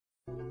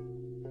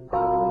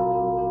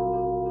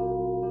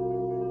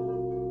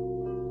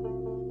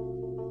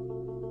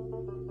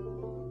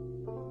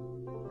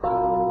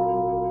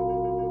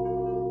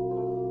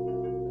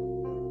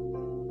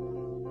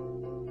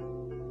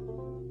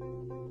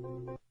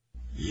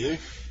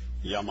ይህ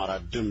የዐማራ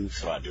ድምጽ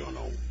ራዲዮ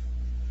ነው።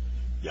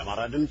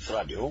 የዐማራ ድምጽ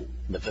ራዲዮ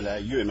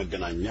በተለያዩ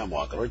የመገናኛ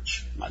መዋቅሮች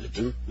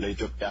ማለትም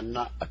ለኢትዮጵያና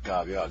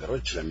አካባቢው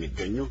ሀገሮች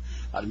ለሚገኙ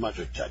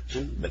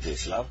አድማጮቻችን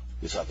በቴስላር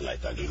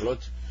የሳተላይት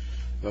አገልግሎት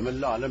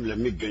በመላው ዓለም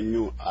ለሚገኙ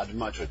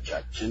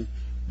አድማጮቻችን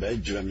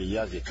በእጅ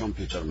በሚያዝ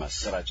የኮምፒውተር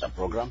ማሰራጫ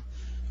ፕሮግራም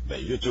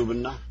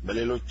በዩቲዩብና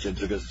በሌሎች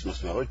የድረገጽ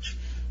መስመሮች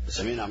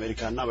በሰሜን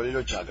አሜሪካና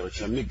በሌሎች ሀገሮች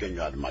ለሚገኙ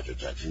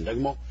አድማጮቻችን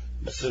ደግሞ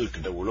በስልክ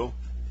ደውሎ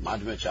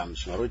ማድመጫ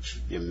መስመሮች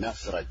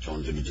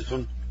የሚያሰራጨውን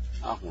ዝግጅቱን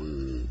አሁን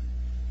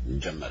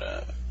ጀመረ።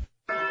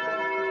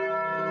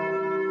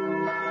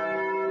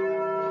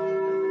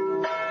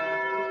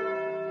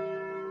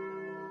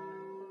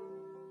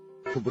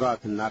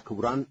 ክቡራትና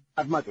ክቡራን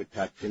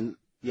አድማጮቻችን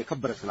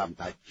የከበረ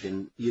ሰላምታችን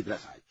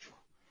ይድረሳችሁ።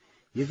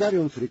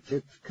 የዛሬውን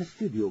ስርጭት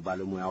ከስቱዲዮ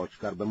ባለሙያዎች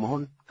ጋር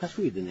በመሆን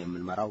ከስዊድን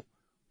የምንመራው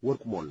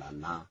ወርቁ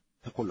ሞላና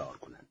ተኮላ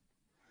ወርቁ ነን።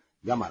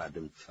 የዐማራ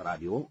ድምጽ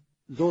ራዲዮ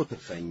ዘወትር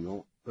ሰኞ፣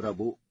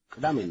 ረቡዕ፣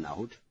 ቅዳሜና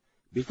እሑድ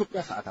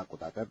በኢትዮጵያ ሰዓት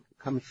አቆጣጠር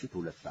ከምሽቱ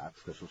 2 ሰዓት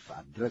እስከ 3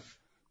 ሰዓት ድረስ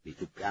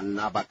በኢትዮጵያና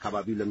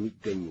በአካባቢው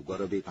ለሚገኙ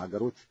ጎረቤት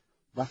ሀገሮች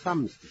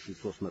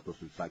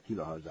በ15360 ኪሎ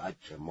ሄርዝ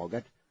አጭር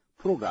ሞገድ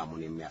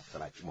ፕሮግራሙን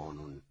የሚያሰራጭ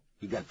መሆኑን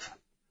ይገልጻል።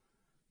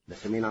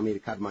 ለሰሜን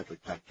አሜሪካ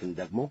አድማጮቻችን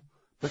ደግሞ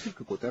በስልክ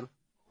ቁጥር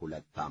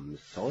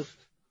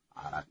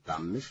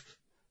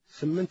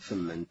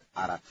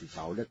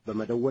 25345884462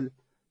 በመደወል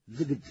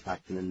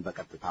ዝግጅታችንን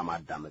በቀጥታ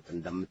ማዳመጥ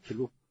እንደምትችሉ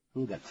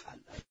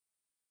እንገልጻለን።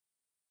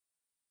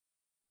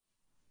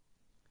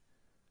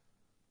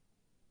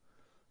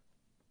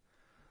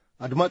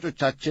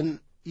 አድማጮቻችን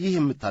ይህ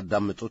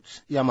የምታዳምጡት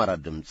የዐማራ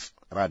ድምጽ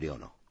ራዲዮ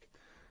ነው።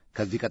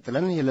 ከዚህ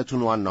ቀጥለን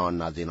የዕለቱን ዋና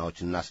ዋና ዜናዎች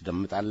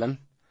እናስደምጣለን።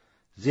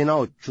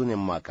 ዜናዎቹን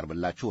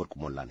የማቀርብላችሁ ወርቁ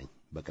ሞላ ነኝ።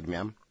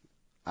 በቅድሚያም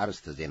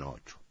አርዕስተ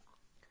ዜናዎቹ።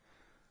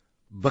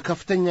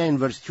 በከፍተኛ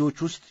ዩኒቨርሲቲዎች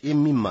ውስጥ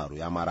የሚማሩ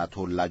የዐማራ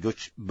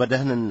ተወላጆች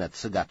በደህንነት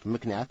ስጋት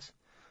ምክንያት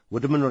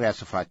ወደ መኖሪያ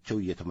ስፍራቸው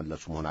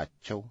እየተመለሱ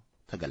መሆናቸው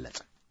ተገለጸ።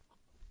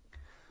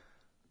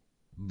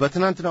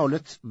 በትናንትናው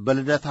ዕለት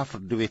በልደታ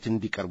ፍርድ ቤት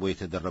እንዲቀርቡ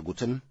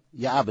የተደረጉትን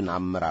የአብን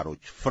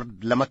አመራሮች ፍርድ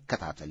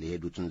ለመከታተል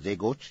የሄዱትን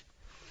ዜጎች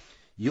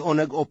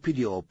የኦነግ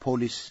ኦፒዲዮ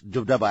ፖሊስ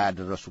ድብደባ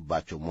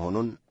ያደረሱባቸው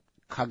መሆኑን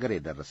ከሀገር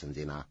የደረሰን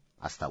ዜና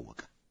አስታወቀ።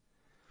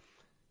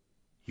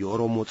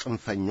 የኦሮሞ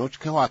ጽንፈኞች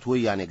ከህወሓት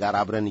ወያኔ ጋር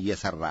አብረን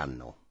እየሰራን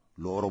ነው፣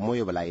 ለኦሮሞ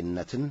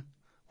የበላይነትን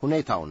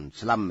ሁኔታውን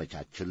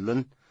ስላመቻችልን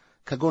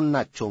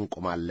ከጎናቸው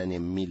እንቆማለን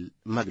የሚል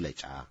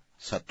መግለጫ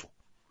ሰጡ።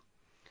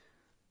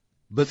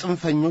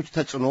 በጽንፈኞች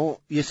ተጽዕኖ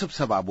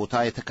የስብሰባ ቦታ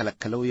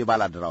የተከለከለው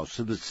የባላደራው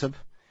ስብስብ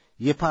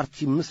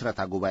የፓርቲ ምስረታ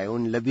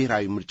ጉባኤውን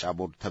ለብሔራዊ ምርጫ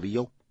ቦርድ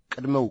ተብየው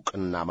ቅድመ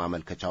ዕውቅና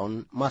ማመልከቻውን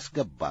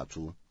ማስገባቱ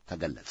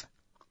ተገለጸ።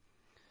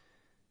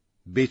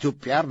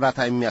 በኢትዮጵያ እርዳታ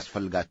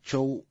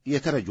የሚያስፈልጋቸው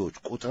የተረጂዎች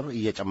ቁጥር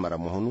እየጨመረ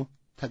መሆኑ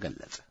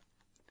ተገለጸ።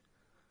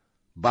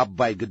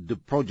 በአባይ ግድብ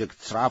ፕሮጀክት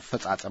ሥራ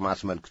አፈጻጸም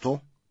አስመልክቶ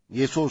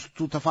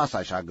የሦስቱ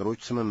ተፋሳሽ አገሮች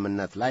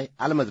ስምምነት ላይ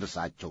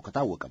አለመድረሳቸው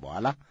ከታወቀ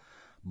በኋላ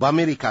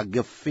በአሜሪካ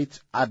ግፊት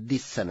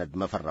አዲስ ሰነድ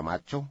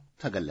መፈረማቸው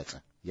ተገለጸ።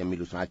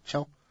 የሚሉት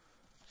ናቸው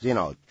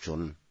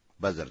ዜናዎቹን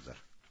በዝርዝር።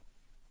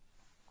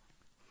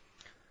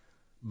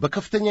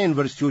 በከፍተኛ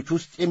ዩኒቨርሲቲዎች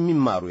ውስጥ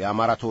የሚማሩ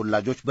የዐማራ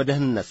ተወላጆች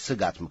በደህንነት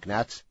ስጋት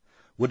ምክንያት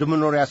ወደ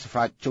መኖሪያ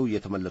ስፍራቸው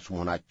እየተመለሱ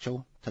መሆናቸው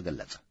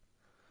ተገለጸ።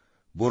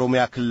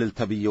 በኦሮሚያ ክልል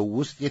ተብየው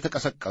ውስጥ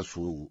የተቀሰቀሱ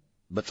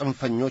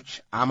በጽንፈኞች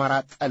አማራ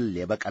ጠል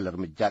የበቀል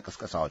እርምጃ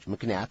ቅስቀሳዎች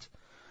ምክንያት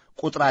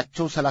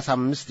ቁጥራቸው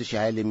 35,000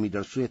 ያህል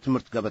የሚደርሱ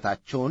የትምህርት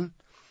ገበታቸውን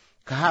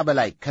ከ20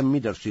 በላይ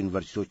ከሚደርሱ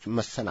ዩኒቨርሲቲዎች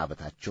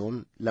መሰናበታቸውን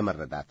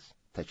ለመረዳት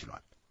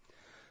ተችሏል።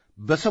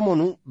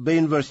 በሰሞኑ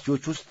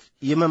በዩኒቨርሲቲዎች ውስጥ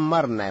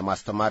የመማርና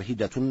የማስተማር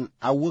ሂደቱን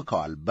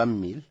አውከዋል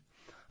በሚል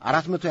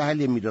 400 ያህል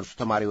የሚደርሱ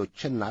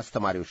ተማሪዎችና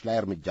አስተማሪዎች ላይ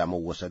እርምጃ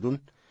መወሰዱን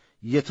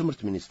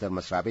የትምህርት ሚኒስቴር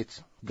መስሪያ ቤት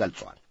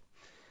ገልጿል።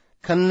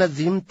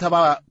 ከነዚህም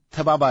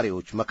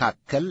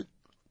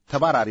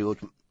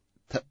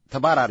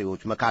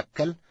ተባራሪዎች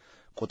መካከል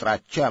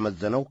ቁጥራቸው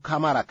ያመዘነው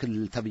ከአማራ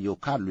ክልል ተብየው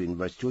ካሉ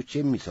ዩኒቨርሲቲዎች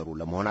የሚሰሩ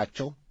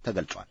ለመሆናቸው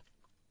ተገልጿል።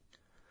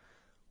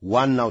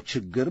 ዋናው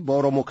ችግር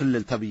በኦሮሞ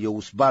ክልል ተብየው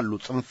ውስጥ ባሉ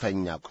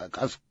ጽንፈኛ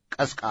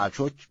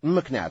ቀስቃሾች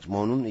ምክንያት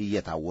መሆኑን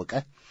እየታወቀ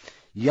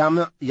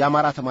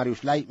የአማራ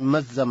ተማሪዎች ላይ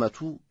መዘመቱ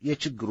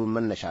የችግሩን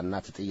መነሻና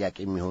ተጠያቂ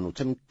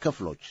የሚሆኑትን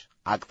ክፍሎች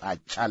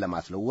አቅጣጫ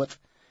ለማስለወጥ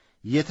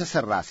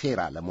የተሰራ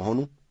ሴራ ለመሆኑ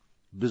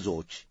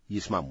ብዙዎች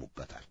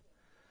ይስማሙበታል።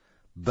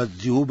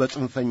 በዚሁ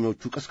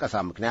በጽንፈኞቹ ቅስቀሳ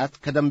ምክንያት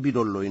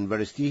ከደምቢዶሎ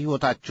ዩኒቨርሲቲ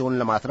ሕይወታቸውን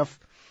ለማትረፍ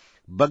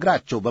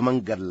በእግራቸው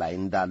በመንገድ ላይ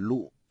እንዳሉ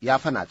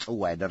ያፈና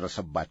ጽዋ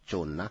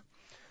የደረሰባቸውና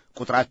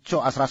ቁጥራቸው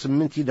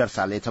 18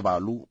 ይደርሳል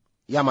የተባሉ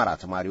የአማራ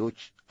ተማሪዎች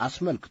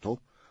አስመልክቶ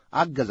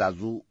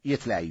አገዛዙ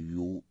የተለያዩ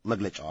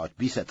መግለጫዎች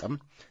ቢሰጥም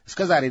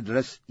እስከ ዛሬ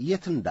ድረስ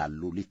የት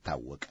እንዳሉ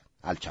ሊታወቅ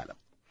አልቻለም።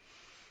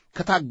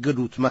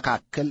 ከታገዱት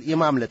መካከል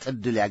የማምለጥ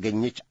ዕድል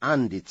ያገኘች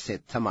አንዲት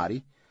ሴት ተማሪ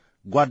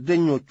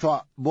ጓደኞቿ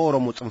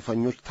በኦሮሞ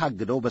ጽንፈኞች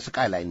ታግደው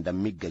በስቃይ ላይ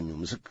እንደሚገኙ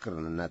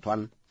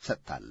ምስክርነቷን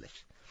ሰጥታለች።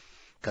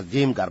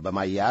 ከዚህም ጋር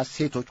በማያያዝ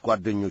ሴቶች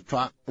ጓደኞቿ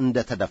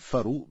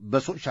እንደተደፈሩ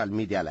በሶሻል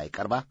ሚዲያ ላይ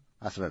ቀርባ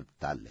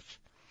አስረድታለች።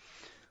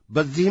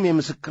 በዚህም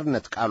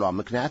የምስክርነት ቃሏ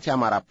ምክንያት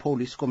የአማራ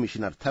ፖሊስ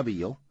ኮሚሽነር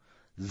ተብየው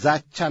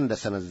ዛቻ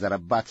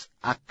እንደሰነዘረባት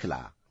አክላ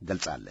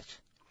ገልጻለች።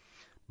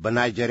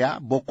 በናይጄሪያ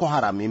ቦኮ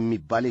ሐራም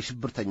የሚባል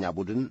የሽብርተኛ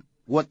ቡድን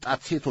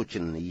ወጣት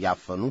ሴቶችን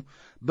እያፈኑ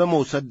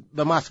በመውሰድ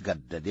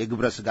በማስገደድ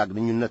የግብረ ሥጋ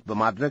ግንኙነት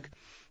በማድረግ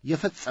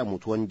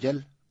የፈጸሙት ወንጀል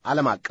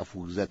ዓለም አቀፍ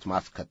ውግዘት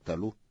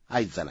ማስከተሉ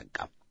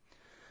አይዘነጋም።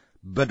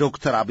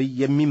 በዶክተር አብይ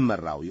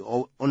የሚመራው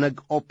የኦነግ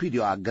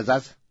ኦፒዲዮ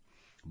አገዛዝ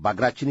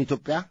በአገራችን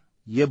ኢትዮጵያ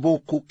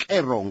የቦኩ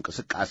ቄሮ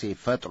እንቅስቃሴ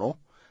ፈጥሮ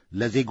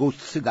ለዜጎች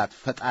ስጋት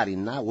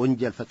ፈጣሪና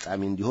ወንጀል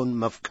ፈጻሚ እንዲሆን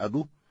መፍቀዱ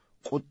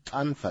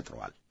ቁጣን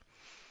ፈጥሯል።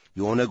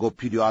 የኦነግ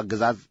ኦፒዲዮ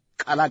አገዛዝ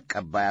ቃል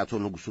አቀባይ አቶ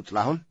ንጉሡ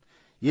ጥላሁን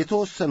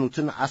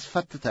የተወሰኑትን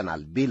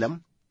አስፈትተናል ቢለም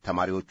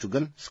ተማሪዎቹ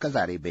ግን እስከ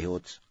ዛሬ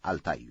በሕይወት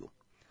አልታዩም።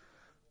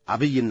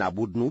 አብይና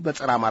ቡድኑ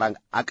በጸረ አማራ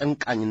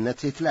አቀንቃኝነት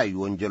የተለያዩ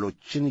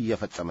ወንጀሎችን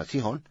እየፈጸመ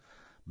ሲሆን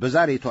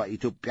በዛሬቷ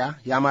ኢትዮጵያ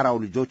የአማራው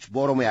ልጆች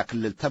በኦሮሚያ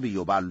ክልል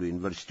ተብዮ ባሉ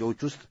ዩኒቨርሲቲዎች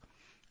ውስጥ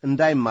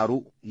እንዳይማሩ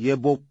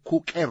የቦኩ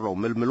ቄሮ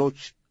ምልምሎች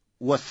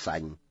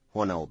ወሳኝ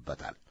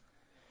ሆነውበታል።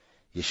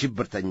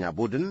 የሽብርተኛ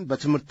ቡድን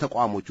በትምህርት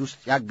ተቋሞች ውስጥ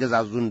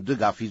ያገዛዙን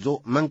ድጋፍ ይዞ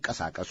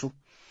መንቀሳቀሱ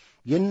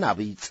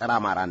የአብይ ጸረ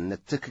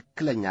አማራነት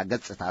ትክክለኛ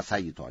ገጽታ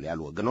አሳይቷል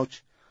ያሉ ወገኖች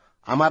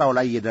አማራው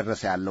ላይ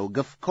እየደረሰ ያለው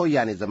ግፍ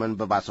ከወያኔ ዘመን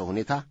በባሰ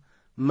ሁኔታ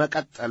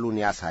መቀጠሉን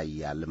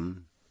ያሳያልም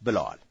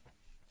ብለዋል።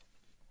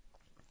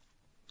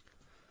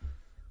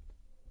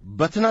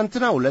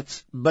 በትናንትናው ዕለት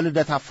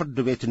በልደታ ፍርድ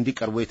ቤት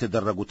እንዲቀርቡ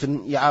የተደረጉትን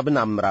የአብን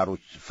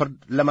አመራሮች ፍርድ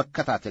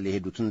ለመከታተል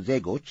የሄዱትን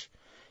ዜጎች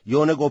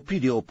የኦነግ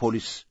ኦፒዲዮ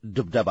ፖሊስ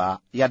ድብደባ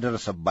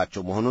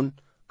ያደረሰባቸው መሆኑን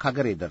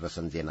ከአገር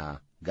የደረሰን ዜና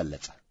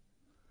ገለጸ።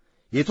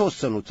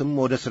 የተወሰኑትም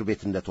ወደ እስር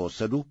ቤት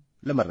እንደተወሰዱ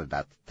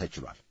ለመረዳት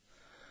ተችሏል።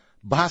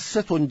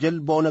 በሐሰት ወንጀል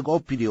በኦነግ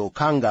ኦፒዲዮ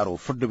ካንጋሮ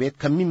ፍርድ ቤት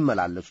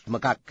ከሚመላለሱት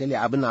መካከል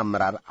የአብን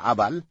አመራር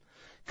አባል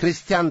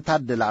ክርስቲያን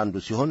ታደለ አንዱ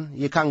ሲሆን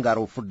የካንጋሮ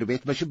ፍርድ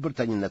ቤት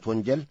በሽብርተኝነት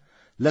ወንጀል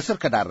ለስር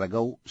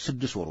ከዳረገው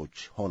 6 ወሮች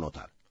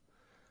ሆኖታል።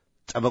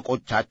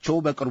 ጠበቆቻቸው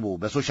በቅርቡ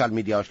በሶሻል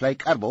ሚዲያዎች ላይ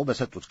ቀርበው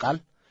በሰጡት ቃል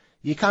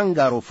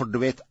የካንጋሮ ፍርድ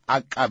ቤት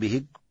አቃቢ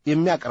ሕግ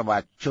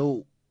የሚያቀርባቸው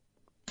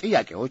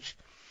ጥያቄዎች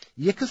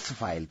የክስ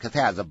ፋይል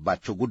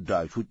ከተያዘባቸው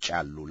ጉዳዮች ውጭ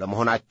ያሉ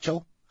ለመሆናቸው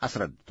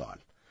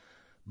አስረድተዋል።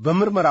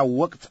 በምርመራው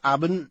ወቅት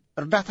አብን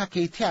እርዳታ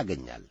ከየት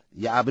ያገኛል?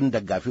 የአብን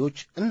ደጋፊዎች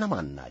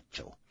እነማን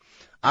ናቸው?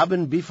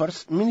 አብን ቢፈርስ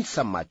ምን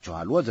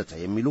ይሰማቸዋል? ወዘተ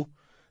የሚሉ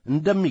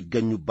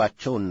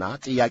እንደሚገኙባቸውና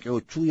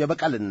ጥያቄዎቹ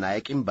የበቀልና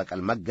የቂም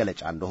በቀል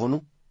መገለጫ እንደሆኑ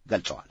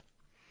ገልጸዋል።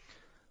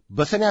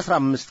 በሰኔ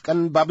 15 ቀን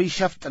በአብይ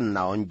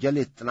ሸፍጥና ወንጀል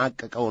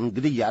የተጠናቀቀውን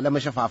ግድያ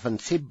ለመሸፋፈን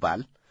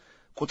ሲባል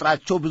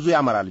ቁጥራቸው ብዙ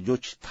የአማራ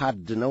ልጆች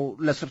ታድነው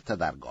ለስር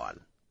ተዳርገዋል፣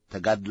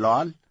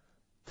 ተጋድለዋል፣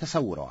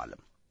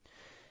 ተሰውረዋልም።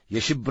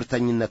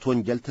 የሽብርተኝነት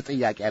ወንጀል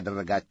ተጠያቂ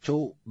ያደረጋቸው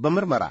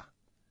በምርመራ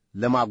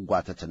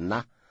ለማጓተትና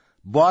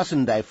በዋስ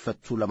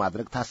እንዳይፈቱ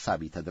ለማድረግ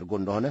ታሳቢ ተደርጎ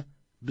እንደሆነ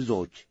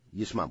ብዙዎች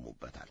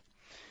ይስማሙበታል።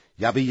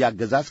 የአብይ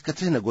አገዛዝ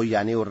ከትህነግ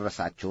ወያኔ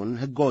የወረሳቸውን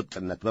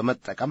ሕገወጥነት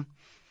በመጠቀም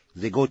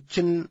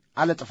ዜጎችን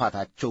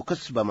አለጥፋታቸው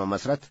ክስ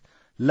በመመስረት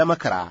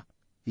ለመከራ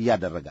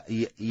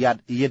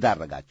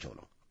እየዳረጋቸው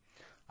ነው።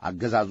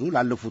 አገዛዙ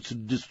ላለፉት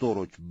 6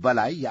 ወሮች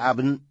በላይ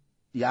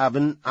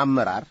የአብን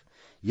አመራር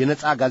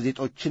የነጻ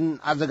ጋዜጦችን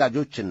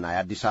አዘጋጆችና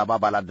የአዲስ አበባ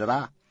ባላደራ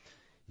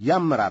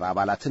የአመራር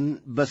አባላትን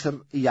በስር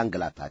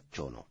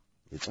እያንገላታቸው ነው።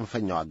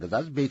 የጽንፈኛው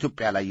አገዛዝ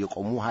በኢትዮጵያ ላይ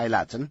የቆሙ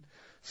ኃይላትን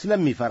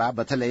ስለሚፈራ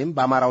በተለይም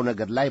በአማራው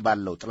ነገድ ላይ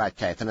ባለው ጥላቻ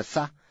የተነሳ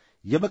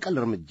የበቀል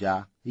እርምጃ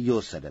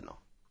እየወሰደ ነው።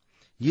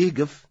 ይህ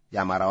ግፍ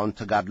የአማራውን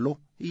ተጋድሎ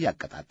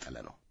እያቀጣጠለ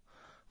ነው።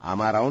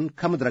 አማራውን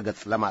ከምድረ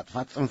ገጽ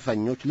ለማጥፋት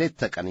ጽንፈኞች ሌት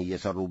ተቀን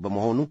እየሰሩ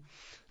በመሆኑ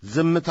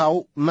ዝምታው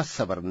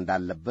መሰበር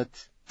እንዳለበት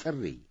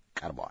ጥሪ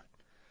ቀርበዋል።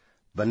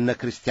 በእነ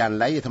ክርስቲያን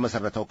ላይ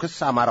የተመሠረተው ክስ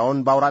አማራውን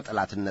በአውራ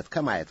ጠላትነት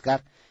ከማየት ጋር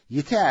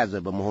የተያያዘ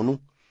በመሆኑ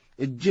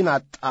እጅን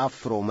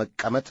አጣፍሮ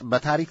መቀመጥ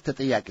በታሪክ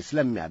ተጠያቂ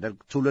ስለሚያደርግ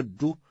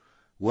ትውልዱ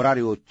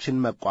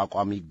ወራሪዎችን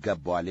መቋቋም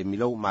ይገባዋል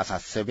የሚለው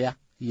ማሳሰቢያ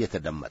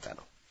እየተደመጠ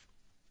ነው።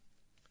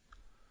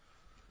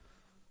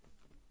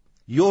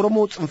 የኦሮሞ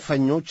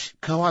ጽንፈኞች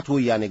ከህወሓት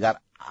ወያኔ ጋር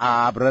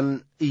አብረን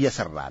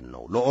እየሰራን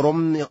ነው፣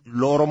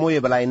 ለኦሮሞ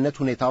የበላይነት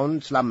ሁኔታውን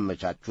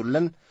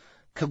ስላመቻቹልን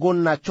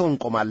ከጎናቸው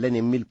እንቆማለን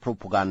የሚል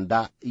ፕሮፓጋንዳ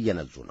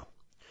እየነዙ ነው።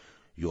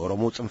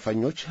 የኦሮሞ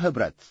ጽንፈኞች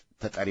ኅብረት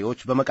ተጠሪዎች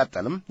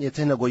በመቀጠልም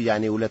የትህነግ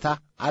ወያኔ ውለታ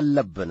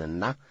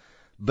አለብንና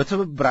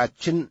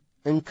በትብብራችን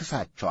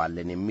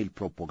እንክሳቸዋለን የሚል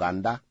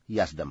ፕሮፓጋንዳ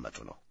እያስደመጡ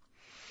ነው።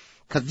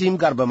 ከዚህም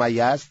ጋር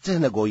በማያያዝ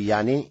ትህነግ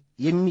ወያኔ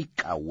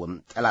የሚቃወም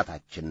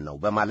ጠላታችን ነው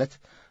በማለት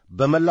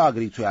በመላው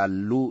አገሪቱ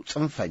ያሉ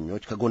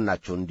ጽንፈኞች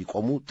ከጎናቸው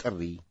እንዲቆሙ ጥሪ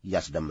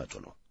እያስደመጡ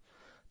ነው።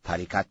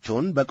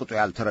 ታሪካቸውን በቅጡ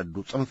ያልተረዱ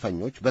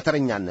ጽንፈኞች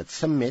በተረኛነት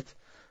ስሜት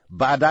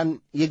ባዕዳን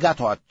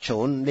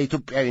የጋቷቸውን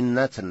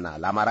ለኢትዮጵያዊነትና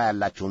ለአማራ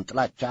ያላቸውን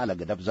ጥላቻ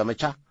ለገደብ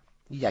ዘመቻ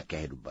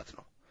እያካሄዱበት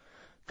ነው።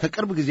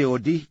 ከቅርብ ጊዜ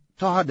ወዲህ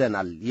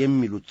ተዋህደናል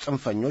የሚሉት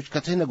ጽንፈኞች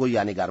ከትህነግ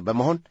ወያኔ ጋር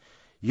በመሆን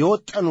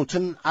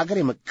የወጠኑትን አገር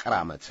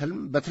የመቀራመት ሕልም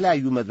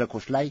በተለያዩ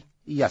መድረኮች ላይ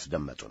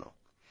እያስደመጡ ነው።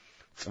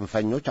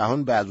 ጽንፈኞች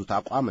አሁን በያዙት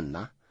አቋምና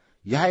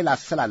የኃይል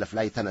አሰላለፍ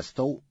ላይ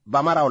ተነስተው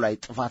በአማራው ላይ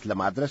ጥፋት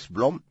ለማድረስ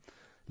ብሎም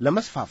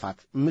ለመስፋፋት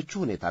ምቹ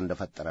ሁኔታ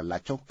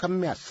እንደፈጠረላቸው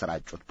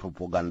ከሚያሰራጩት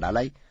ፕሮፓጋንዳ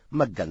ላይ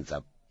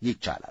መገንዘብ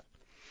ይቻላል።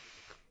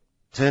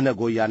 ትህነግ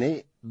ወያኔ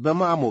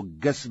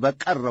በማሞገስ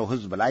በቀረው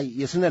ሕዝብ ላይ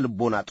የስነ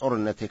ልቦና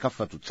ጦርነት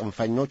የከፈቱት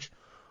ጽንፈኞች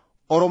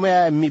ኦሮሚያ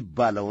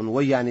የሚባለውን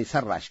ወያኔ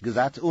ሰራሽ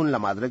ግዛት እውን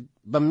ለማድረግ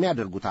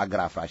በሚያደርጉት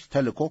አገር አፍራሽ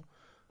ተልእኮ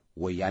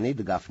ወያኔ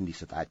ድጋፍ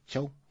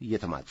እንዲሰጣቸው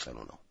እየተማጸኑ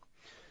ነው።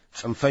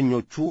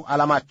 ጽንፈኞቹ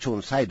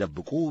ዓላማቸውን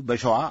ሳይደብቁ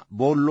በሸዋ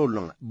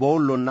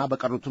በወሎና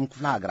በቀሩትም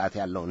ክፍለ ሀገራት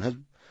ያለውን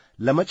ሕዝብ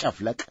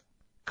ለመጨፍለቅ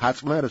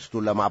ከአጽመ ርስቱ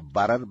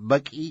ለማባረር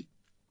በቂ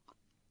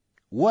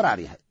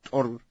ወራሪ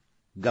ጦር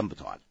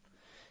ገንብተዋል።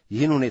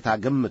 ይህን ሁኔታ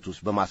ግምት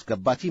ውስጥ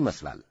በማስገባት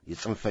ይመስላል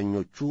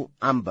የጽንፈኞቹ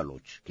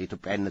አምበሎች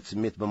ከኢትዮጵያዊነት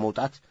ስሜት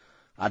በመውጣት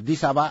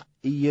አዲስ አበባ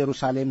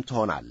ኢየሩሳሌም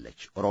ትሆናለች፣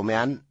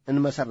 ኦሮሚያን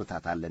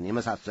እንመሰርታታለን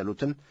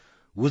የመሳሰሉትን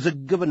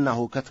ውዝግብና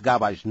ሁከት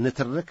ጋባዥ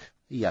ንትርክ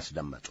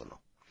እያስደመጡ ነው።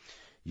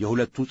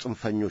 የሁለቱ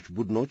ጽንፈኞች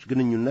ቡድኖች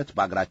ግንኙነት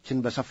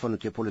በአገራችን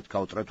በሰፈኑት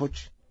የፖለቲካ ውጥረቶች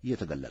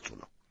እየተገለጹ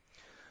ነው።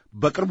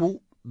 በቅርቡ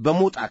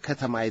በሞጣ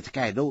ከተማ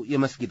የተካሄደው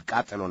የመስጊድ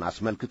ቃጠሎን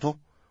አስመልክቶ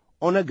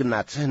ኦነግና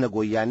ትህነግ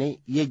ወያኔ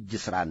የእጅ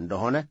ሥራ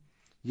እንደሆነ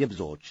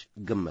የብዙዎች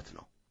ግምት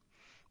ነው።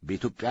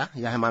 በኢትዮጵያ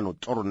የሃይማኖት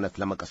ጦርነት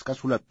ለመቀስቀስ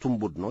ሁለቱም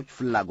ቡድኖች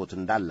ፍላጎት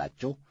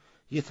እንዳላቸው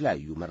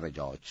የተለያዩ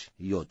መረጃዎች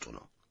እየወጡ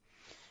ነው።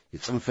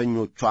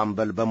 የጽንፈኞቹ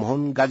አምበል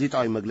በመሆን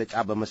ጋዜጣዊ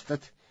መግለጫ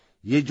በመስጠት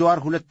የጀዋር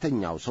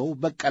ሁለተኛው ሰው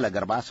በቀለ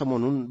ገርባ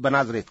ሰሞኑን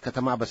በናዝሬት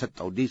ከተማ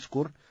በሰጠው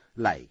ዲስኩር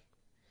ላይ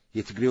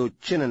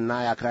የትግሬዎችንና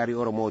የአክራሪ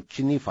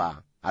ኦሮሞዎችን ይፋ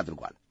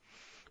አድርጓል።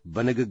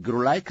 በንግግሩ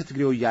ላይ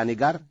ከትግሬ ወያኔ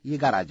ጋር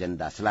የጋራ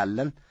አጀንዳ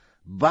ስላለን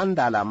በአንድ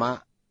ዓላማ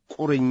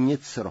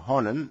ቁርኝት ስር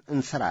ሆነን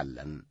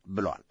እንሰራለን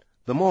ብለዋል።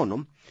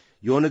 በመሆኑም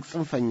የኦነግ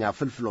ጽንፈኛ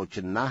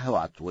ፍልፍሎችና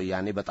ህዋት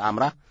ወያኔ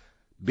በጣምራ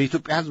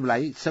በኢትዮጵያ ሕዝብ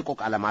ላይ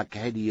ሰቆቃ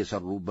ለማካሄድ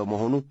እየሰሩ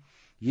በመሆኑ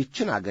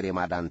ይችን አገር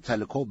የማዳን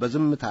ተልእኮ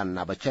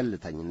በዝምታና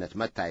በቸልተኝነት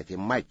መታየት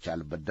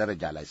የማይቻልበት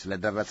ደረጃ ላይ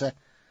ስለደረሰ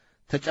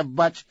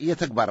ተጨባጭ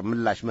የተግባር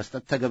ምላሽ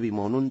መስጠት ተገቢ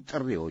መሆኑን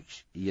ጥሪዎች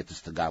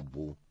እየተስተጋቡ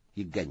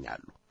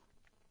ይገኛሉ።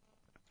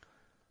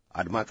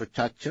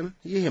 አድማጮቻችን፣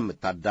 ይህ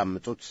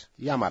የምታዳምጡት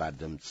የአማራ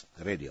ድምፅ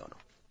ሬዲዮ ነው።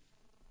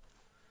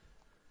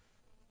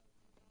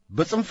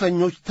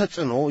 በጽንፈኞች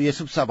ተጽዕኖ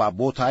የስብሰባ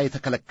ቦታ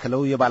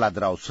የተከለከለው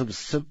የባላድራው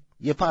ስብስብ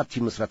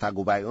የፓርቲ ምስረታ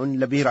ጉባኤውን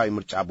ለብሔራዊ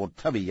ምርጫ ቦርድ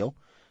ተብየው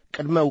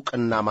ቅድመ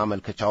ዕውቅና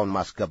ማመልከቻውን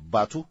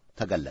ማስገባቱ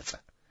ተገለጸ።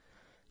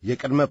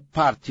 የቅድመ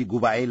ፓርቲ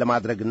ጉባኤ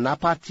ለማድረግና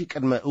ፓርቲ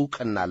ቅድመ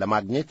ዕውቅና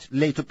ለማግኘት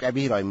ለኢትዮጵያ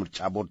ብሔራዊ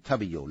ምርጫ ቦርድ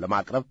ተብየው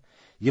ለማቅረብ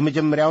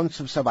የመጀመሪያውን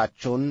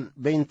ስብሰባቸውን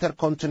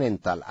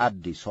በኢንተርኮንቲኔንታል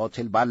አዲስ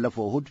ሆቴል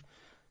ባለፈው እሁድ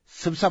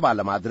ስብሰባ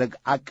ለማድረግ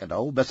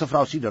አቅደው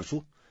በስፍራው ሲደርሱ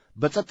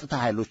በጸጥታ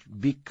ኃይሎች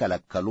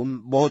ቢከለከሉም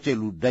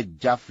በሆቴሉ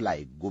ደጃፍ ላይ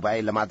ጉባኤ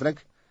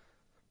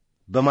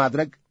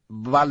በማድረግ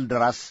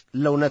ባልደራስ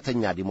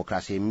ለእውነተኛ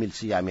ዲሞክራሲ የሚል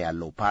ስያሜ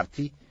ያለው ፓርቲ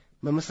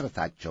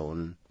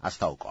መመስረታቸውን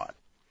አስታውቀዋል።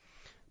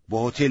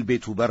 በሆቴል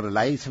ቤቱ በር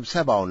ላይ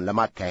ስብሰባውን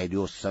ለማካሄድ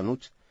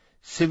የወሰኑት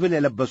ሲቪል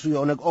የለበሱ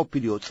የኦነግ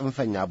ኦፒዲዮ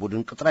ጽንፈኛ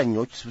ቡድን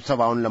ቅጥረኞች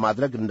ስብሰባውን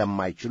ለማድረግ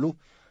እንደማይችሉ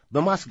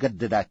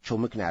በማስገደዳቸው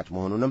ምክንያት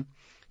መሆኑንም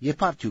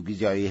የፓርቲው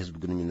ጊዜያዊ የሕዝብ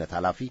ግንኙነት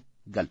ኃላፊ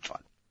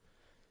ገልጿል።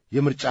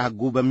 የምርጫ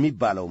ሕጉ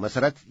በሚባለው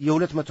መሠረት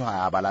የ220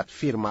 አባላት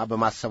ፊርማ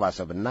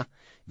በማሰባሰብና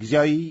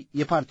ጊዜያዊ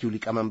የፓርቲው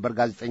ሊቀመንበር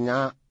ጋዜጠኛ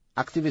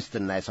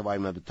አክቲቪስትና የሰብአዊ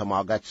መብት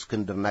ተሟጋች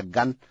እስክንድር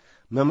ነጋን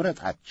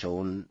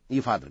መምረጣቸውን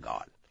ይፋ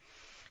አድርገዋል።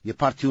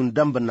 የፓርቲውን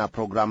ደንብና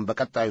ፕሮግራም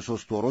በቀጣዩ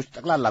 3 ወሮች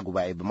ጠቅላላ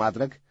ጉባኤ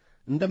በማድረግ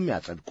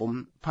እንደሚያጸድቁም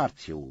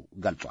ፓርቲው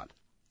ገልጿል።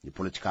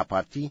 የፖለቲካ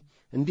ፓርቲ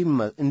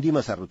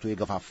እንዲመሰርቱ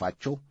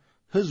የገፋፋቸው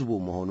ሕዝቡ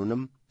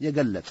መሆኑንም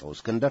የገለጸው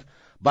እስክንድር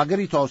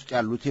በአገሪቷ ውስጥ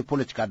ያሉት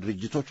የፖለቲካ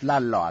ድርጅቶች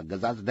ላለው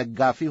አገዛዝ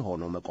ደጋፊ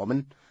ሆኖ መቆምን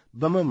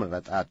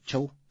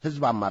በመምረጣቸው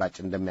ሕዝብ አማራጭ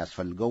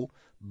እንደሚያስፈልገው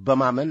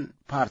በማመን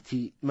ፓርቲ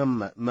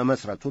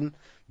መመስረቱን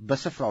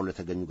በስፍራው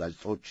ለተገኙ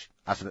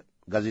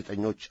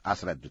ጋዜጠኞች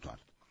አስረድቷል።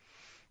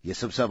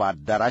 የስብሰባ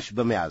አዳራሽ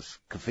በመያዝ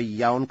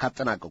ክፍያውን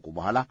ካጠናቀቁ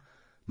በኋላ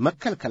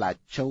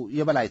መከልከላቸው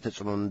የበላይ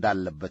ተጽዕኖ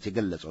እንዳለበት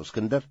የገለጸው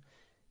እስክንድር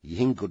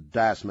ይህን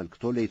ጉዳይ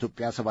አስመልክቶ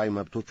ለኢትዮጵያ ሰብአዊ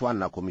መብቶች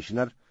ዋና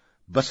ኮሚሽነር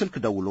በስልክ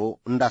ደውሎ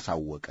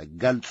እንዳሳወቀ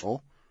ገልጾ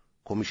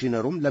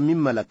ኮሚሽነሩም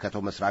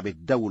ለሚመለከተው መስሪያ ቤት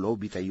ደውለው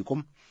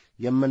ቢጠይቁም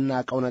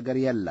የምናውቀው ነገር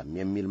የለም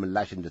የሚል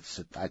ምላሽ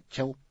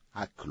እንደተሰጣቸው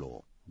አክሎ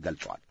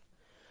ገልጿል።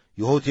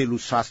 የሆቴሉ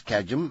ሥራ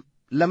አስኪያጅም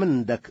ለምን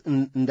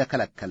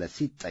እንደከለከለ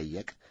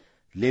ሲጠየቅ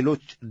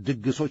ሌሎች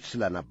ድግሶች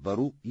ስለነበሩ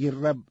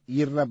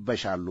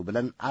ይረበሻሉ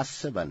ብለን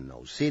አስበን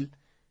ነው ሲል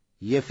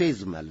የፌዝ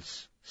መልስ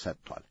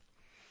ሰጥቷል።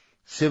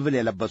 ሲቪል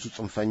የለበሱ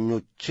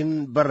ጽንፈኞችን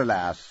በር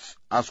ላይ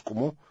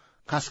አስቁሞ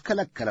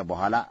ካስከለከለ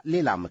በኋላ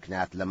ሌላ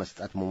ምክንያት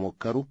ለመስጠት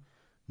መሞከሩ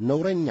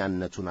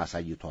ነውረኛነቱን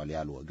አሳይቷል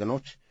ያሉ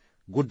ወገኖች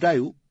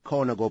ጉዳዩ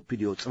ከኦነግ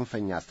ኦፒዲዮ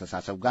ጽንፈኛ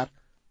አስተሳሰብ ጋር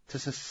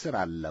ትስስር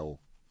አለው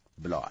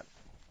ብለዋል።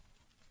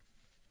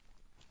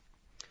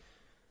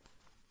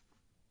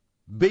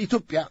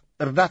 በኢትዮጵያ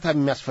እርዳታ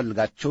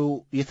የሚያስፈልጋቸው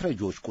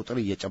የተረጂዎች ቁጥር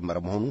እየጨመረ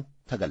መሆኑ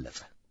ተገለጸ።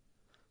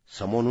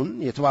 ሰሞኑን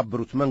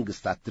የተባበሩት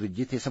መንግስታት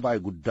ድርጅት የሰብአዊ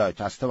ጉዳዮች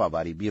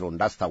አስተባባሪ ቢሮ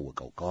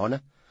እንዳስታወቀው ከሆነ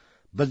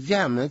በዚህ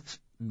ዓመት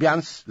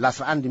ቢያንስ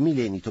ለ11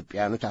 ሚሊዮን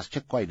ኢትዮጵያውያኖች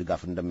አስቸኳይ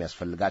ድጋፍ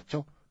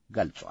እንደሚያስፈልጋቸው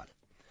ገልጿል።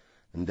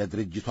 እንደ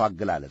ድርጅቱ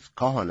አገላለጽ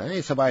ከሆነ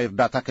የሰብአዊ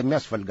እርዳታ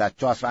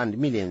ከሚያስፈልጋቸው 11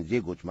 ሚሊዮን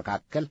ዜጎች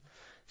መካከል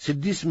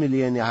 6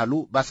 ሚሊዮን ያህሉ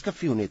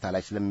በአስከፊ ሁኔታ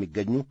ላይ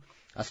ስለሚገኙ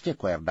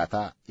አስቸኳይ እርዳታ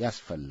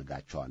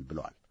ያስፈልጋቸዋል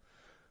ብለዋል።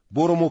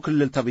 በኦሮሞ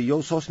ክልል ተብየው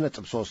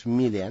 3.3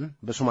 ሚሊዮን፣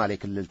 በሶማሌ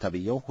ክልል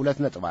ተብየው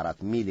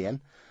 2.4 ሚሊዮን፣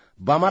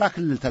 በአማራ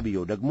ክልል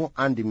ተብየው ደግሞ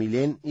 1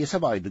 ሚሊዮን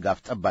የሰብአዊ ድጋፍ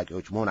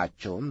ጠባቂዎች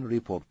መሆናቸውን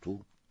ሪፖርቱ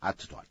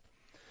አትቷል።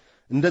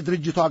 እንደ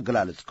ድርጅቱ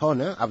አገላለጽ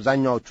ከሆነ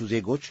አብዛኛዎቹ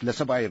ዜጎች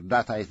ለሰብአዊ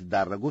እርዳታ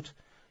የተዳረጉት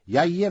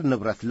የአየር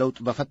ንብረት ለውጥ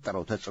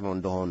በፈጠረው ተጽዕኖ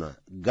እንደሆነ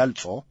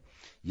ገልጾ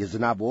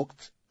የዝናብ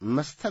ወቅት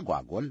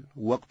መስተጓጎል፣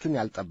 ወቅቱን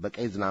ያልጠበቀ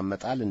የዝናብ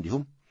መጣል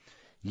እንዲሁም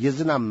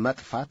የዝናብ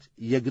መጥፋት፣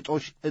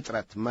 የግጦሽ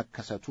እጥረት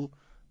መከሰቱ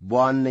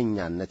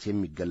በዋነኛነት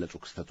የሚገለጹ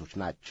ክስተቶች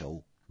ናቸው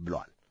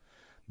ብለዋል።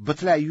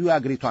 በተለያዩ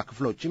የአገሪቷ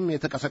ክፍሎችም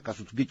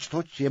የተቀሰቀሱት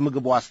ግጭቶች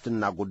የምግብ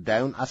ዋስትና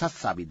ጉዳዩን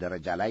አሳሳቢ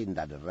ደረጃ ላይ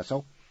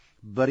እንዳደረሰው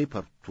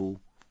በሪፖርቱ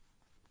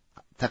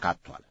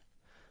ተካቷል።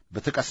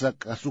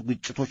 በተቀሰቀሱ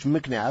ግጭቶች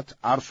ምክንያት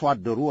አርሶ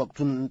አደሩ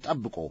ወቅቱን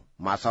ጠብቆ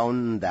ማሳውን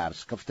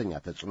እንዳያርስ ከፍተኛ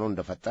ተጽዕኖ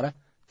እንደፈጠረ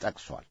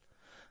ጠቅሷል።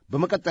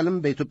 በመቀጠልም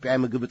በኢትዮጵያ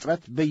የምግብ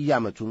እጥረት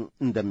በየዓመቱ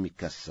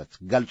እንደሚከሰት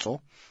ገልጾ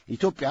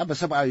ኢትዮጵያ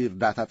በሰብአዊ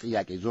እርዳታ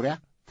ጥያቄ ዙሪያ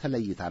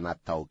ተለይታን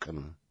አታውቅም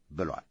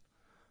ብሏል።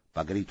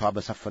 በአገሪቷ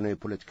በሰፈነው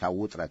የፖለቲካ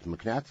ውጥረት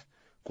ምክንያት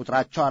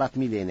ቁጥራቸው 4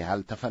 ሚሊዮን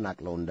ያህል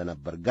ተፈናቅለው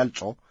እንደነበር ገልጾ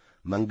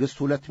መንግሥት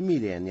 2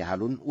 ሚሊዮን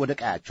ያህሉን ወደ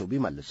ቀያቸው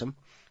ቢመልስም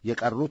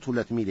የቀሩት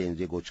 2 ሚሊዮን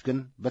ዜጎች ግን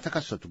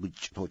በተከሰቱ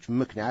ግጭቶች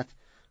ምክንያት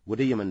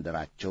ወደ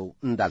የመንደራቸው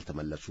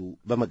እንዳልተመለሱ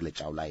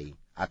በመግለጫው ላይ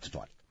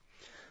አትቷል።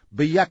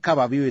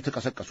 በየአካባቢው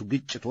የተቀሰቀሱ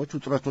ግጭቶች፣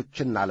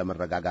 ውጥረቶችና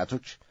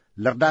አለመረጋጋቶች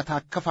ለእርዳታ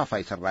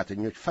አከፋፋይ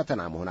ሠራተኞች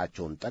ፈተና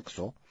መሆናቸውን ጠቅሶ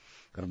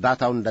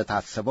እርዳታው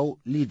እንደታሰበው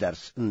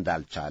ሊደርስ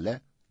እንዳልቻለ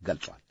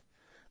ገልጿል።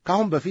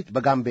 ከአሁን በፊት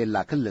በጋምቤላ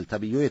ክልል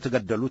ተብዮ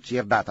የተገደሉት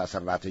የእርዳታ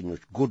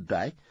ሠራተኞች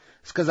ጉዳይ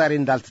እስከ ዛሬ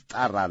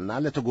እንዳልተጣራና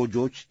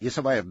ለተጎጂዎች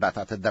የሰብአዊ እርዳታ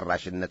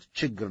ተደራሽነት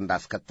ችግር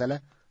እንዳስከተለ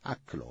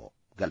አክሎ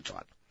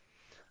ገልጸዋል።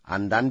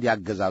 አንዳንድ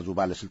ያገዛዙ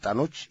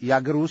ባለሥልጣኖች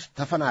የአገር ውስጥ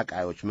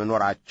ተፈናቃዮች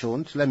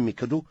መኖራቸውን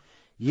ስለሚክዱ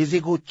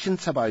የዜጎችን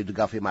ሰብአዊ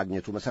ድጋፍ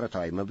የማግኘቱ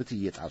መሠረታዊ መብት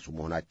እየጣሱ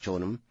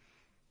መሆናቸውንም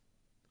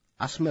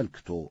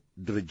አስመልክቶ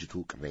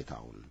ድርጅቱ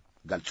ቅሬታውን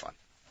ገልጿል።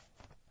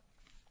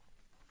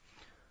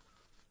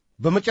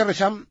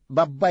 በመጨረሻም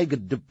በአባይ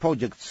ግድብ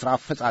ፕሮጀክት ሥራ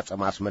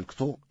አፈጻጸም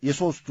አስመልክቶ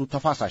የሦስቱ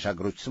ተፋሳሽ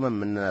አገሮች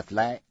ስምምነት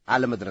ላይ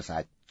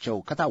አለመድረሳቸው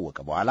ከታወቀ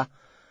በኋላ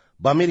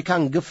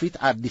በአሜሪካን ግፊት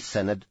አዲስ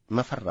ሰነድ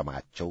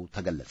መፈረማቸው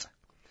ተገለጸ።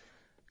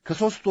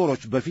 ከሦስት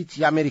ወሮች በፊት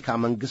የአሜሪካ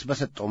መንግሥት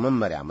በሰጠው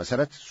መመሪያ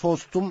መሠረት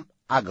ሦስቱም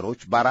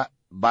አገሮች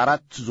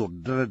በአራት ዙር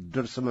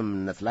ድርድር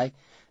ስምምነት ላይ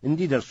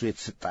እንዲደርሱ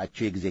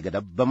የተሰጣቸው የጊዜ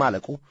ገደብ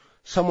በማለቁ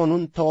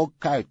ሰሞኑን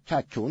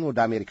ተወካዮቻቸውን ወደ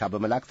አሜሪካ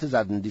በመላክ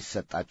ትዕዛዝ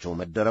እንዲሰጣቸው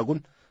መደረጉን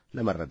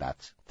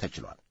ለመረዳት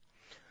ተችሏል።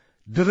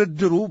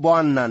 ድርድሩ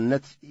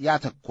በዋናነት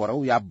ያተኮረው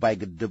የአባይ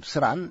ግድብ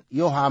ሥራን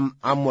የውሃ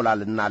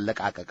አሞላልና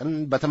አለቃቀቅን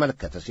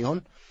በተመለከተ ሲሆን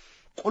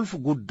ቁልፍ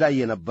ጉዳይ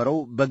የነበረው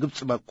በግብፅ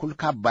በኩል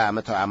ከአባይ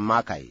ዓመታዊ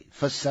አማካይ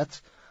ፍሰት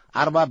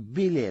 40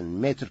 ቢሊዮን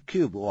ሜትር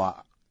ኪዩብ ውሃ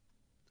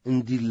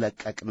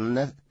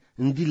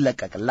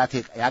እንዲለቀቅላት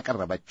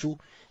ያቀረበችው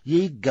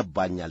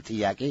የይገባኛል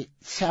ጥያቄ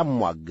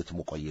ሲያሟግት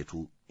መቆየቱ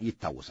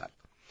ይታወሳል።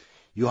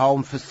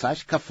 የውሃውን ፍሳሽ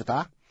ከፍታ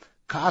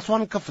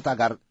ከአስዋን ከፍታ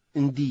ጋር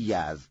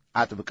እንዲያያዝ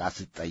አጥብቃ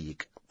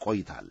ስትጠይቅ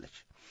ቆይታለች።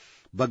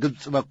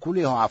 በግብፅ በኩል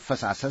የውሃ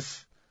አፈሳሰስ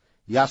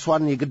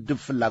የአስዋን የግድብ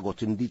ፍላጎት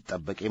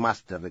እንዲጠበቅ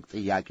የማስደረግ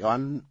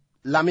ጥያቄዋን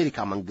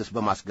ለአሜሪካ መንግሥት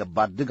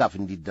በማስገባት ድጋፍ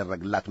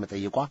እንዲደረግላት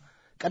መጠየቋ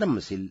ቀደም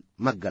ሲል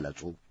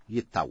መገለጹ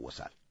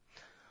ይታወሳል።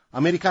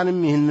 አሜሪካንም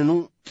ይህንኑ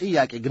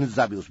ጥያቄ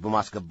ግንዛቤ ውስጥ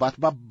በማስገባት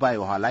በአባይ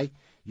ውሃ ላይ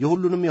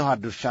የሁሉንም የውሃ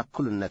ድርሻ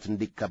እኩልነት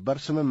እንዲከበር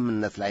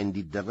ስምምነት ላይ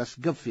እንዲደረስ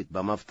ግፊት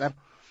በመፍጠር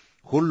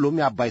ሁሉም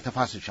የአባይ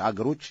ተፋሰስ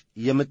አገሮች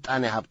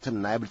የምጣኔ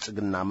ሀብትና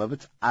የብልጽግና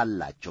መብት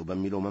አላቸው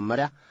በሚለው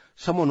መመሪያ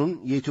ሰሞኑን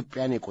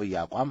የኢትዮጵያን የቆየ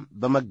አቋም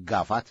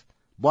በመጋፋት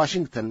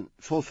በዋሽንግተን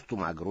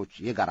ሦስቱም አገሮች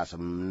የጋራ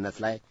ስምምነት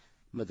ላይ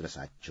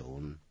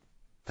መድረሳቸውን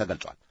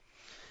ተገልጿል።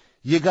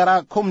 የጋራ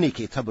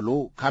ኮሚኒኬ ተብሎ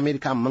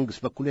ከአሜሪካን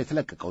መንግሥት በኩል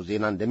የተለቀቀው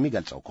ዜና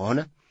እንደሚገልጸው ከሆነ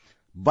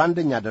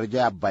በአንደኛ ደረጃ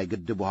የአባይ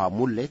ግድብ ውሃ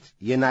ሙሌት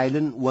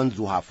የናይልን ወንዝ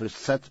ውሃ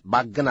ፍሰት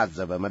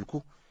ባገናዘበ መልኩ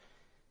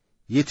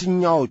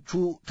የትኛዎቹ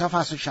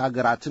ተፋሰሽ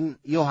አገራትን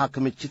የውሃ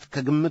ክምችት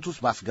ከግምት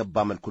ውስጥ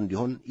ባስገባ መልኩ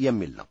እንዲሆን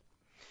የሚል ነው።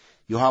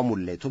 የውሃ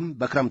ሙሌቱም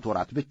በክረምት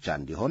ወራት ብቻ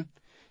እንዲሆን፣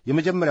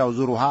 የመጀመሪያው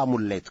ዙር ውሃ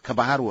ሙሌት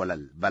ከባህር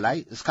ወለል በላይ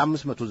እስከ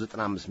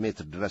 595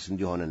 ሜትር ድረስ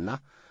እንዲሆንና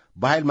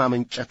በኃይል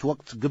ማመንጨት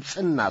ወቅት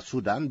ግብፅና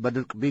ሱዳን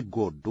በድርቅ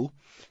ቢጎዱ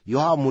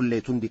የውሃ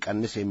ሙሌቱ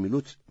እንዲቀንስ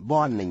የሚሉት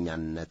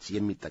በዋነኛነት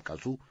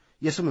የሚጠቀሱ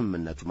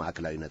የስምምነቱ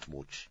ማዕከላዊ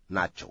ነጥቦች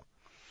ናቸው።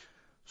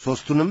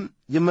 ሦስቱንም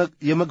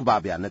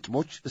የመግባቢያ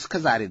ነጥቦች እስከ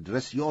ዛሬ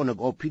ድረስ የኦነግ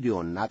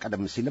ኦፒዲዮና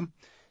ቀደም ሲልም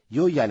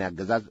የወያኔ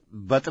አገዛዝ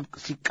በጥብቅ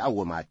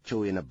ሲቃወማቸው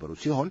የነበሩ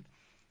ሲሆን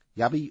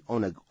የአብይ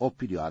ኦነግ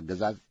ኦፒዲዮ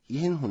አገዛዝ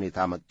ይህን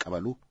ሁኔታ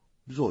መቀበሉ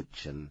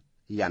ብዙዎችን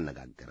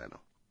እያነጋገረ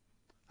ነው።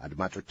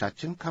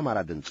 አድማጮቻችን፣ ከአማራ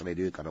ድምፅ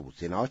ሬዲዮ የቀረቡት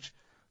ዜናዎች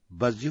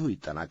በዚሁ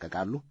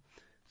ይጠናቀቃሉ።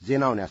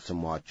 ዜናውን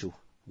ያሰማኋችሁ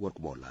ወርቅ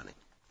ሞላ ነኝ።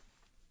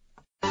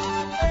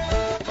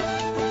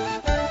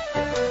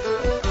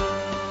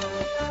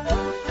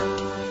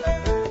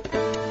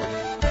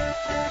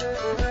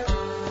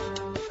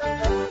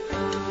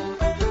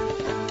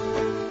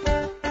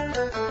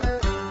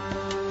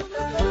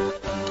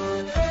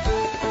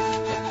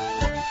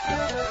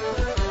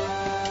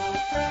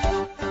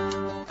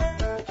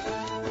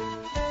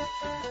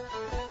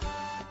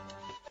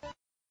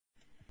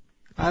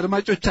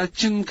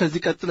 አድማጮቻችን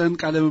ከዚህ ቀጥለን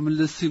ቃለ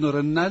ምልልስ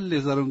ይኖረናል።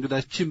 የዛሬው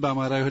እንግዳችን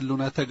በአማራው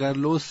ህልውና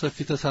ተጋድሎ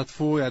ሰፊ ተሳትፎ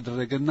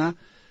ያደረገና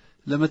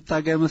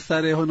ለመታገያ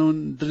መሳሪያ የሆነውን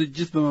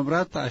ድርጅት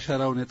በመምራት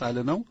አሻራውን የጣለ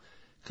ነው።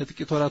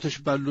 ከጥቂት ወራቶች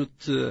ባሉት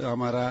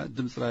አማራ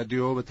ድምጽ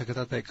ራዲዮ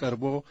በተከታታይ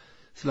ቀርቦ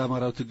ስለ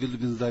አማራው ትግል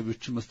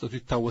ግንዛቤዎችን መስጠቱ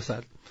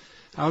ይታወሳል።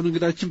 አሁን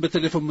እንግዳችን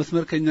በቴሌፎን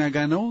መስመር ከኛ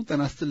ጋር ነው።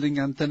 ጤና ይስጥልኝ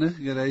አንተነህ፣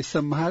 ገራ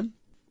ይሰማሃል?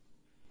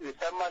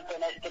 ይሰማል።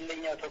 ጤና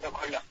ይስጥልኝ አቶ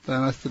ተኮላ።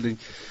 ጤና ይስጥልኝ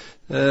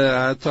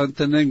አቶ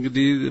አንትነህ።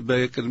 እንግዲህ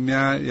በቅድሚያ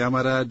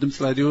የአማራ ድምጽ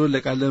ራዲዮ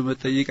ለቃለ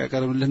መጠይቅ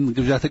ያቀረበልን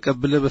ግብዣ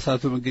ተቀብለ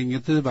በሰዓቱ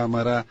መገኘትህ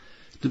በአማራ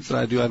ድምጽ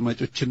ራዲዮ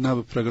አድማጮችና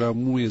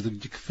በፕሮግራሙ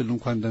የዝግጅት ክፍል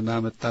እንኳን ደህና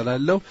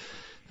መጣላለሁ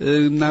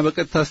እና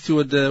በቀጥታ እስቲ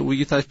ወደ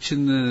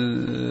ውይይታችን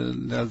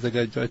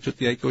ያዘጋጇቸው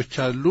ጥያቄዎች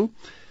አሉ።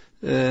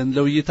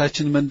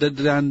 ለውይይታችን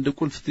መንደርደሪያ አንድ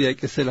ቁልፍ ጥያቄ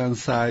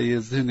ስላንሳ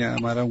የዚህን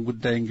የአማራውን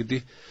ጉዳይ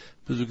እንግዲህ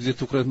ብዙ ጊዜ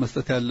ትኩረት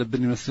መስጠት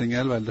ያለብን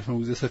ይመስለኛል። ባለፈው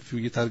ጊዜ ሰፊ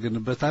ውይይት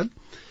አድርገንበታል።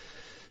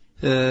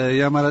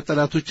 የአማራ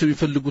ጠላቶች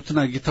የሚፈልጉትን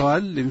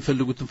አግኝተዋል፣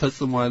 የሚፈልጉትን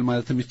ፈጽመዋል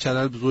ማለትም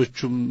ይቻላል።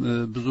 ብዙዎቹም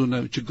ብዙ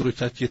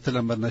ችግሮቻቸው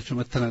የተለመድናቸው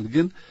መተናል።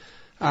 ግን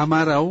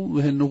አማራው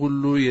ይህን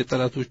ሁሉ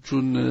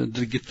የጠላቶቹን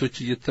ድርጊቶች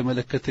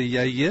እየተመለከተ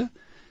እያየ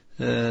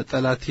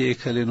ጠላቴ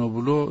ከሌ ነው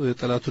ብሎ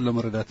ጠላቱን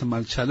ለመረዳትም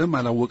አልቻለም፣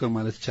 አላወቀም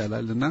ማለት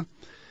ይቻላልና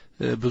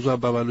ብዙ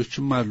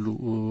አባባሎችም አሉ።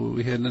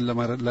 ይሄንን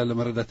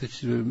ለመረዳት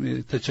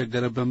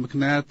የተቸገረበት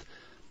ምክንያት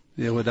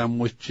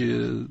የወዳሞች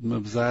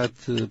መብዛት፣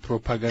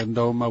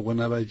 ፕሮፓጋንዳውም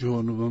አወናባጅ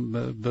ሆኑ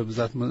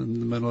በብዛት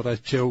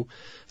መኖራቸው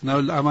ነው።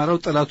 አማራው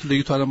ጠላቱ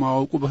ለይቶ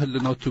አለማወቁ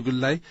በህልናው ትግል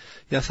ላይ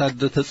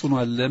ያሳደረ ተጽዕኖ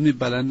አለ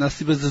የሚባለው እና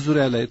እስቲ በዚህ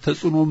ዙሪያ ላይ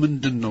ተጽዕኖ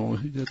ምንድነው?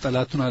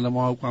 ጠላቱን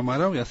አለማወቁ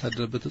አማራው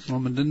ያሳደረበት ተጽዕኖ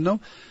ምንድነው?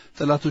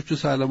 ጠላቶቹ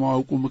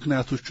ሳለማወቁ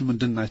ምክንያቶቹ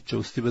ምንድናቸው?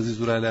 እስቲ በዚህ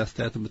ዙሪያ ላይ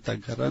አስተያየት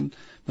የምታጋራን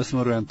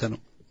መስመሩ ያንተ ነው።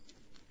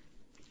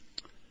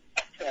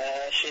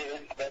 እሺ፣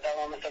 በጣም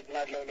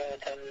አመሰግናለሁ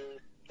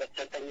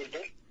ለተሰጠኝ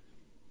ዕድል።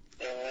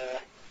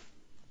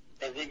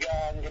 እዚህ ጋር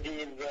እንግዲህ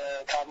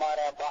ከአማራ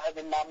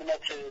ባህልና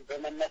እምነት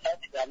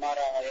በመነሳት የአማራ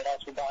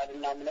የራሱ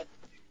ባህልና እምነት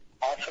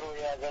አስሮ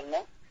የያዘን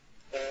ነው።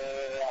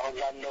 አሁን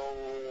ያለው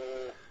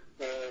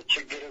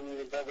ችግርም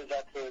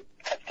በብዛት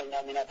ከፍተኛ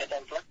ሚና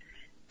ተጫውቷል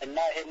እና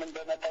ይህንን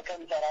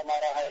በመጠቀም ጸረ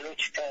አማራ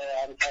ኃይሎች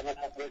ከአምስት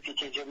ዓመታት በፊት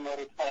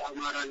የጀመሩት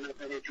አማራና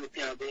ጸረ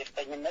ኢትዮጵያ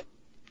ብሔርተኝነት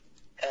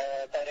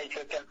ከጸረ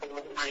ኢትዮጵያ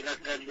ከሆኑ ኃይላት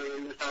ጋር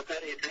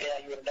በመመሳጠር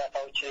የተለያዩ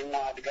እርዳታዎችንና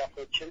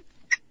ድጋፎችን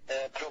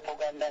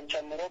ፕሮፓጋንዳን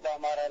ጨምሮ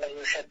በአማራ ላይ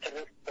የውሸት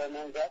ትርክት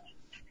በመንዛት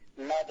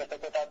እና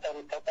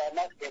በተቆጣጠሩት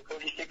ተቋማት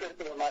በፖሊሲ ቅርጽ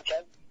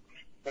በማስያዝ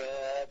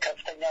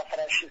ከፍተኛ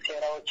ፍራሽ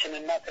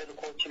ሴራዎችንና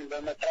ተልእኮዎችን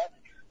በመስራት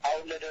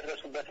አሁን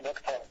ለደረሱበት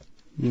በቅተዋል።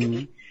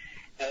 እንግዲህ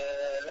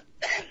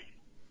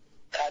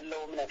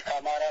ካለው እምነት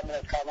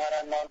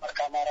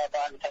ከአማራ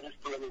ባህል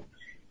ተነስቶ ነው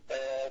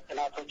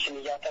ጥናቶችን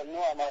እያጠኑ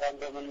አማራን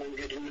በምን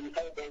መንገድ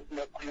የምንተው፣ በየት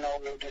በኩል ነው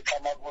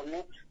ደካማ ጎኑ፣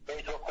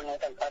 በየት በኩል ነው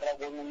ጠንካራ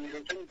ጎኑ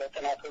የሚሉትን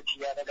በጥናቶች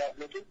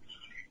እያረጋገጡ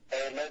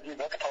ለዚህ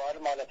በቅተዋል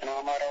ማለት ነው።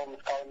 አማራውም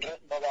እስካሁን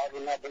ድረስ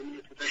በባህሉና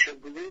በእምነቱ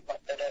ተሸግዞ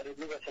በአስተዳደሩ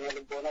በስነ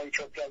ልቦናው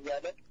ኢትዮጵያ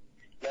እያለ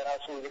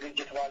ለራሱ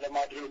ዝግጅት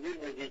ባለማድረጉ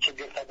ለዚህ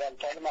ችግር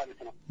ተጋልጧል ማለት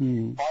ነው።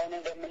 አሁን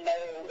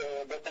እንደምናየው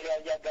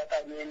በተለያየ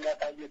አጋጣሚ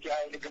የሚያሳዩት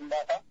የኃይል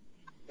ግንባታ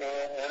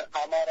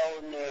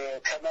አማራውን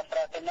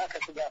ከመፍራትና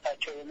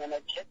ከስጋታቸው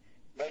የመነጨ፣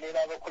 በሌላ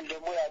በኩል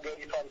ደግሞ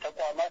የአገሪቷን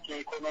ተቋማት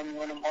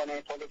የኢኮኖሚውንም ሆነ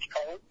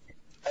የፖለቲካውን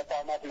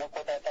ተቋማት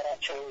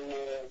መቆጣጠራቸውን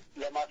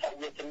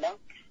ለማሳየትና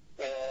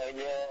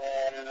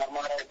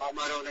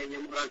በአማራው ላይ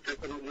የሞራል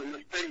ተጽዕኖ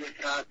በመፍጠር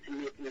የስርዓት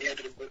ስሜት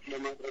እንዲያድርበት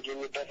ለማድረግ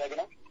የሚደረግ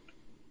ነው።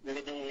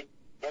 እንግዲህ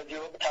በዚህ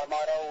ወቅት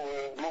አማራው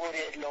ምሁር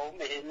የለውም።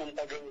 ይሄንን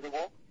ተገንዝቦ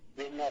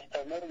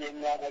የሚያስተምር፣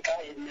 የሚያነቃ፣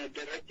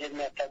 የሚያደረግ፣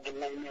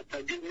 የሚያታግልና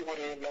የሚያታግል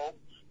ምሁር የለውም።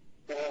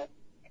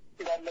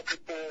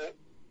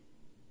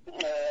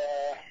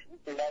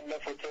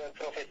 እንዳለፉት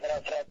ፕሮፌሰር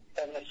አስራት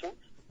ተነሱ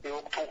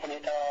የወቅቱን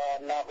ሁኔታ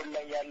እና አሁን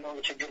ላይ ያለውን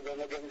ችግር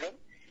በመገምገም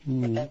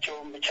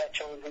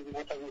ብቻቸውን ህዝቡ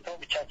ተኝተው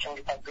ብቻቸውን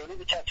ታገሉ፣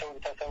 ብቻቸውን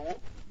ተሰዉ።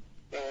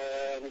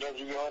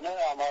 እንደዚህ የሆነ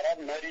አማራን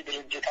መሪ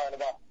ድርጅት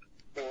አልባ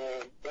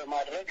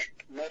በማድረግ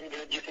መሪ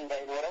ድርጅት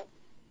እንዳይኖረው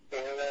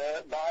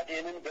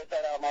ብአዴንን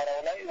በጸረ አማራው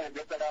ላይ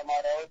በጸረ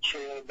አማራዎች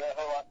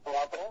በህወሓት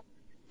ተዋቅሮ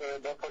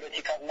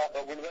በፖለቲካና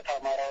በጉልበት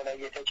አማራው ላይ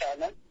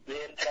የተጫነ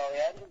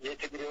የኤርትራውያን፣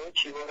 የትግሬዎች፣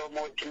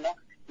 የኦሮሞዎችና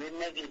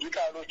የእነዚህ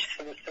ዲቃሎች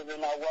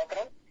ስብስብን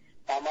አዋቅረው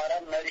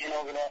አማራን መሪ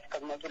ነው ብለው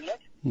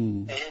አስቀመጡለት።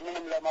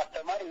 ይህንንም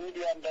ለማስተማር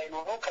ሚዲያ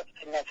እንዳይኖረው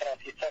ከፍተኛ ስራ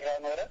ሲሰራ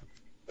ኖረ።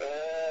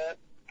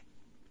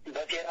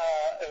 በጤና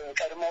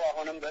ቀድመው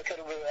አሁንም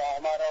በቅርብ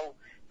አማራው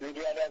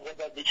ሚዲያ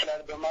ሊያዘጋጅ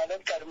ይችላል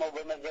በማለት ቀድመው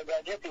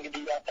በመዘጋጀት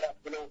እንግዲህ አስራት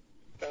ብለው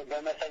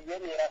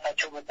በመሰየም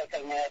የራሳቸው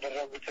መጠቀሚያ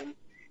ያደረጉትን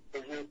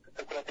ብዙ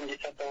ትኩረት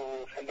እንዲሰጠው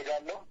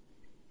ፈልጋለሁ።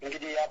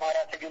 እንግዲህ የአማራ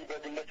ትግል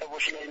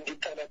በግለሰቦች ላይ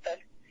እንዲጠለጠል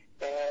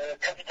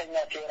ከፍተኛ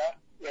ሴራ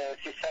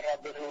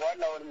ሲሰራበት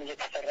ኖሯል። አሁንም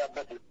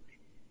እየተሰራበት ነው።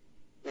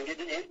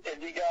 እንግዲህ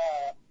እዚህ ጋር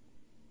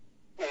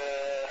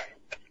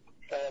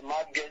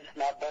ማገዝ፣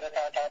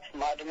 ማበረታታት፣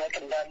 ማድመቅ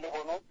እንዳለ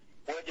ሆኖ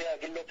ወደ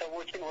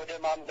ግለሰቦችን ወደ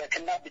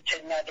ማምለክና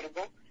ብቸኛ አድርጎ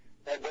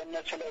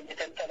በእነሱ ላይ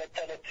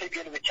የተንጠለጠለ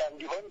ትግል ብቻ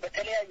እንዲሆን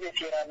በተለያየ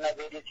ሴራና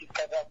ዘዴ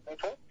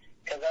ሲከራበቱ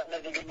ከዛ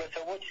እነዚህ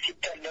ግለሰቦች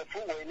ሲጠለፉ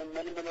ወይንም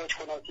ምልምሎች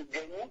ሆነው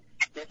ሲገኙ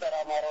የጸረ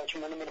አማራዎች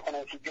ምልምል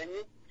ሆነው ሲገኙ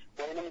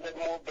ወይንም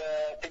ደግሞ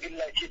በትግል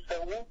ላይ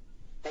ሲሰዉ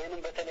ወይንም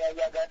በተለያየ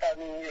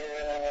አጋጣሚ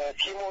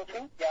ሲሞቱ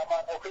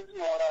የአማራው ሕዝብ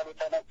ሞራሉ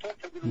ተነክቶ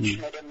ትግሉን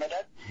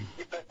መደመዳት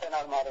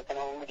ይበተናል ማለት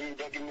ነው። እንግዲህ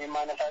ደግሜ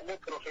የማነሳለሁ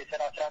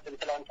ፕሮፌሰር አስራትን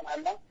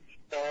ትላንትናና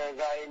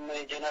ዛሬም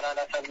ጀነራል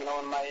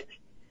አሳምነውን ማየት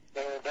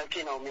በቂ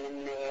ነው። ምንም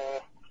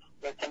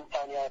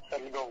ትንታኔ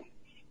አያስፈልገውም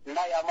እና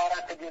የአማራ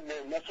ትግል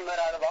መስመር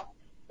አልባ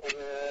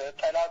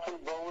ጠላቱን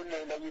በውል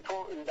ለይቶ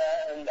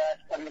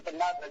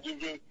እንዳያስቀምጥና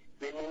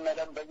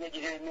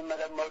በየጊዜው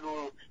የሚመለመሉ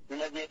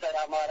እነዚህ የጸረ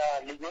አማራ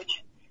ልጆች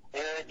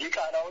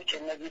ዲቃላዎች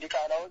እነዚህ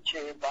ዲቃላዎች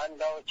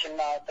ባንዳዎችና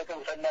ጥቅም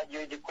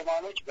ፈላጊዎች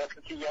ድኩማኖች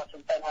በክፍያ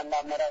ስልጠናና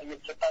አመራር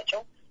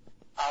እየተሰጣቸው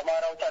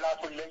አማራው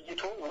ጠላቱን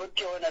ለይቶ ወጥ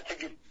የሆነ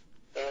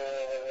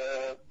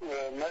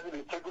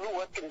ትግሉ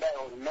ወጥ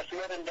እንዳይሆን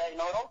መስመር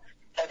እንዳይኖረው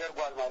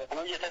ተደርጓል ማለት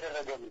ነው።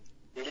 እየተደረገ ነው።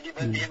 እንግዲህ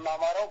በዚህም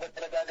አማራው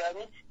በተደጋጋሚ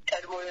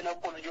ቀድሞ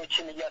የነቁ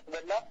ልጆችን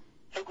እያስበላ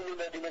ትግሉ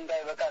ለድል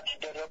እንዳይበቃ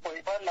ሲደረግ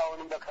ቆይቷል።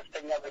 አሁንም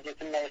በከፍተኛ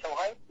በጀትና የሰው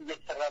ኃይል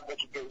እየተሰራበት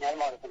ይገኛል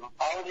ማለት ነው።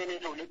 አሁን የኔ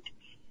ትውልድ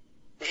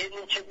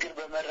ይህንን ችግር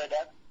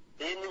በመረዳት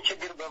ይህንን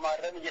ችግር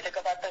በማረም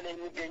እየተቀጣጠለ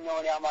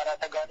የሚገኘውን የአማራ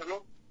ተጋድሎ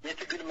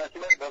የትግል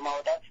መስመር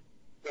በማውጣት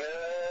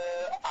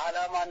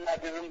ዓላማና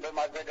ግብን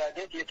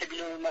በማዘጋጀት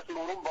የትግል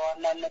መስመሩን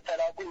በዋናነት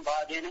ጠላቱን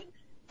ብአዴንን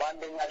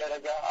በአንደኛ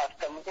ደረጃ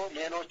አስቀምጦ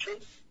ሌሎቹን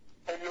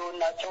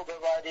ህልውናቸው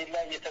በብአዴን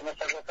ላይ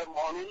የተመሰረተ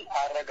መሆኑን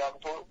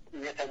አረጋግጦ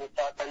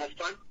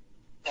ተነስቷል።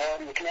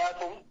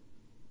 ምክንያቱም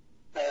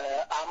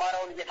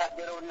አማራውን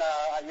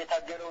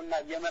እየታገለውና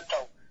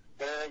እየመጣው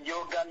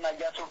እየወጋና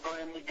እያስወገው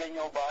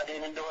የሚገኘው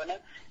ብአዴን እንደሆነ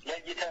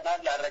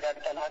ለይተናል፣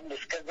 አረጋግጠናል።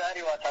 እስከ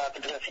ዛሬዋ ሰዓት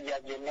ድረስ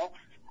እያየን ነው።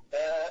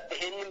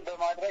 ይህንን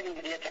በማድረግ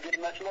እንግዲህ የትግል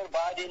መስመር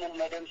ብአዴንን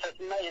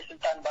መደምሰስና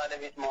የስልጣን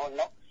ባለቤት መሆን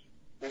ነው።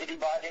 እንግዲህ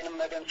ብአዴንን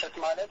መደምሰስ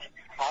ማለት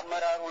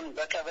አመራሩን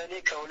በቀበሌ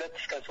ከ2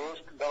 እስከ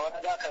 3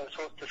 በወረዳ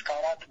ከ3 እስከ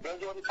 4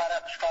 በዞን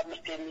ከ4 እስከ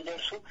 5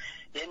 የሚደርሱ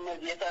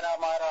የእነዚህ የጸረ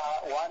አማራ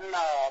ዋና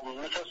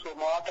ምሰሶ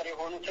መዋቅር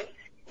የሆኑትን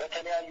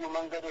በተለያዩ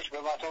መንገዶች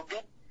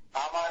በማስወገድ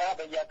አማራ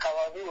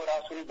በየአካባቢው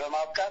ራሱን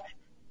በማብቃት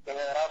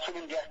ራሱን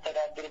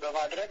እንዲያስተዳድር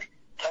በማድረግ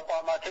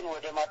ተቋማትን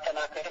ወደ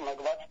ማጠናከር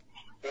መግባት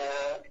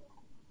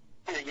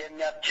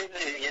የሚያስችል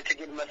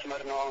የትግል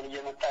መስመር ነው አሁን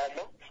እየመጣ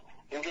ያለው።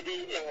 እንግዲህ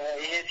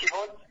ይሄ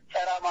ሲሆን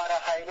ጸረ አማራ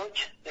ኃይሎች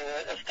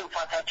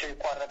እስትንፋሳቸው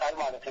ይቋረጣል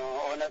ማለት ነው።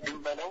 ኦነግም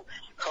በለው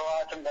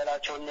ህወሓትም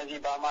በላቸው እነዚህ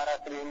በአማራ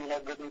ስም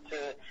የሚነግዱት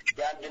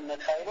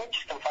የአንድነት ኃይሎች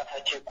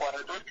እስትንፋሳቸው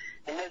ይቋረጣል።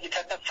 እነዚህ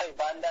ተከፋይ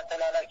ባንዳ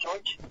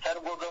ተላላኪዎች፣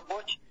 ሰርጎ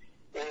ገቦች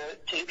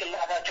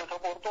ጭንቅላታቸው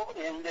ተቆርጦ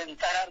እንደዚህ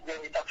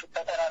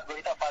ተጠራርገው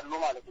ይጠፋሉ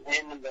ማለት ነው።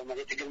 ይህንን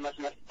የትግል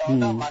መስመር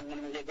ስታወጣ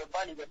ማንም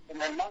እየገባ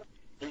ሊበትንና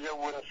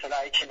ሊዘውር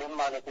አይችልም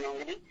ማለት ነው።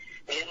 እንግዲህ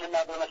ይህንና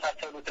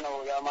በመሳሰሉት ነው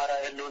የአማራ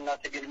ህልውና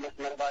ትግል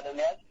መስመር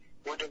ባለመያዝ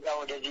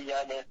ወደዚህ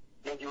ያለ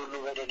ለዚህ ሁሉ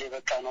በደል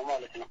የበቃ ነው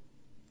ማለት ነው።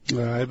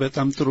 አይ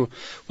በጣም ጥሩ።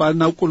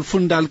 ዋናው ቁልፉ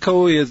እንዳልከው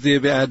የዚህ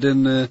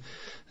ብአዴን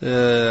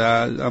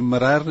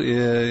አመራር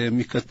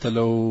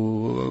የሚከተለው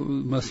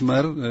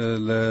መስመር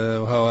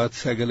ለህወሓት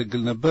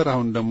ሲያገለግል ነበር።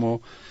 አሁን ደግሞ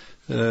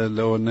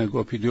ለኦነግ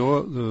ኦፒዲዮ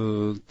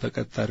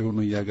ተቀጣሪ ሆኖ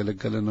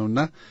እያገለገለ ነውና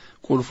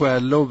ቁልፉ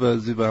ያለው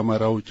በዚህ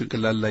በአማራው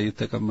ጭንቅላት ላይ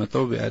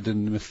የተቀመጠው ብአዴን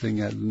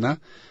ይመስለኛልና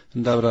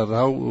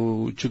እንዳብራራው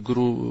ችግሩ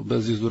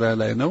በዚህ ዙሪያ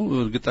ላይ ነው።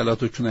 እርግጥ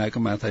ጠላቶቹን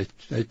ያቅማት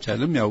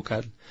አይቻልም፣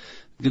 ያውቃል።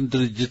 ግን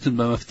ድርጅትን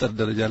በመፍጠር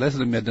ደረጃ ላይ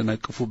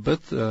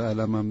ስለሚያደናቅፉበት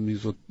ዓላማም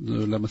ይዞ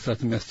ለመስራት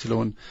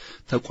የሚያስችለውን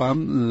ተቋም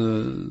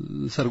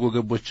ሰርጎ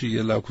ገቦች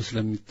እየላኩ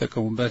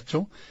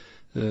ስለሚጠቀሙባቸው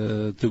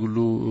ትግሉ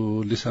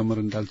ሊሰምር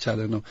እንዳልቻለ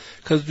ነው።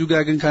 ከዚሁ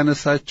ጋር ግን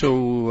ካነሳቸው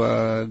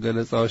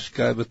ገለጻዎች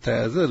ጋር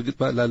በተያያዘ እርግጥ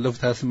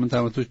ላለፉት 28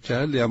 ዓመቶች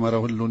ያህል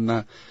የአማራው ህልውና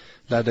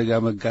ለአደጋ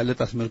መጋለጥ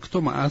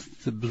አስመልክቶ ማአት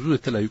ብዙ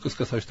የተለያዩ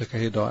ቅስቀሳዎች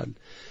ተካሂደዋል።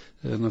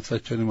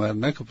 ነፍሳቸውን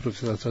ይማርና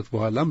ከፕሮፌሰር አስራት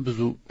በኋላም ብዙ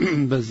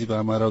በዚህ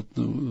በአማራው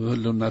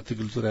ህልውና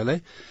ትግል ዙሪያ ላይ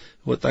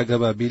ወጣ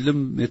ገባ ቢልም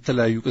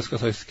የተለያዩ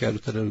ቅስቀሳዎች ሲካሄዱ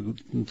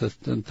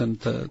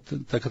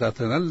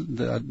ተከታትለናል።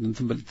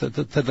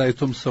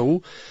 ተደራጅቶም ሰው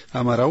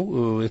አማራው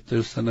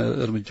የተወሰነ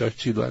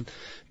እርምጃዎች ይሏል።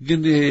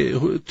 ግን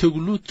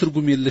ትግሉ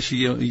ትርጉም የለሽ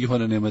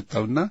እየሆነ ነው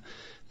የመጣውና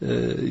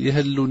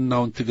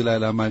የህልውናውን ትግል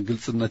ዓላማ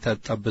ግልጽነት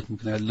ያጣበት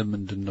ምክንያት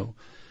ለምንድን ነው?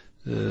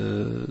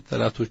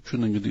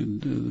 ጠላቶቹን እንግዲህ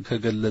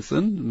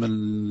ከገለጽን ምን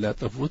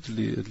ሊያጠፉት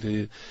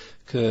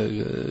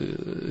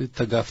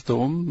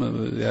ተጋፍተውም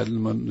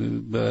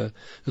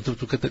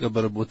በእትብቱ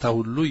ከተቀበረ ቦታ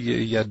ሁሉ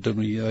እያደኑ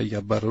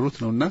እያባረሩት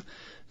ነውና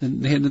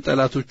ይሄን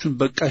ጠላቶቹን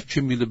በቃችሁ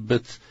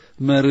የሚልበት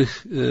መርህ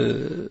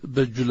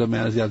በእጁ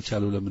ለመያዝ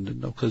ያልቻለው ለምንድን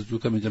ነው? ከዚሁ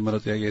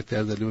ከመጀመሪያው ጥያቄ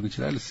የተያዘ ሊሆን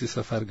ይችላል። እስቲ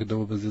ሰፋ አድርገህ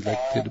ደግሞ በዚህ ላይ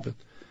ትሄድበት።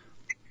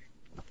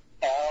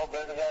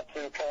 በብዛት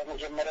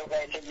ከመጀመሪያው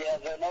ጋር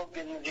የተያያዘ ነው።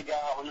 ግን እዚህ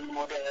ጋር አሁንም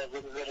ወደ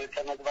ዝርዝር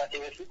ከመግባቴ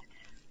በፊት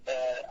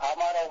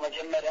አማራው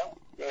መጀመሪያው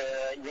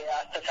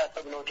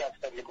የአስተሳሰብ ለውጥ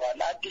ያስፈልገዋል።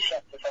 አዲስ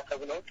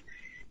የአስተሳሰብ ለውጥ፣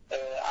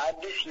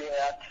 አዲስ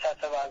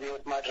የአስተሳሰብ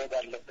አብዮት ማድረግ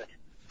አለበት።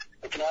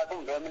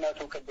 ምክንያቱም በእምነቱ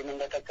ቅድም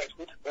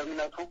እንደጠቀስኩት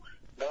በእምነቱ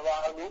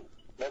በባህሉ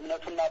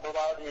በእምነቱና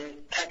በባህሉ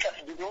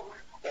ተቀስድዶ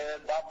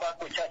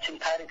በአባቶቻችን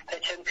ታሪክ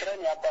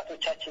ተቸንክረን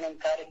የአባቶቻችንን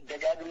ታሪክ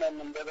ደጋግመን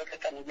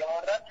በበቀቀን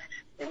እያወራን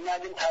እኛ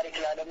ግን ታሪክ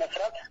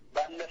ላለመስራት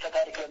ባለፈ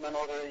ታሪክ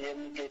ለመኖር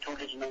የሚገኝ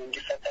ትውልድ ነው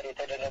እንዲፈጠር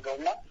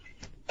የተደረገውና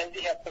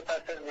እዚህ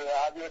አስተሳሰብ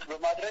አብዮት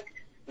በማድረግ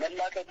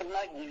መላቀቅና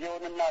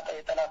ጊዜውንና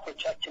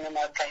የጠላቶቻችንን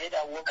አካሄድ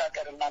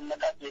አወቃቀርና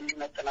አመጣጥ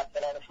የሚመጥን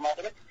አስተላለፍ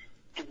ማድረግ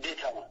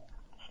ግዴታ ነው።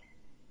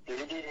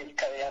 እንግዲህ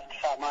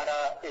አማራ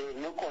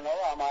ንቁ ነው፣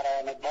 አማራ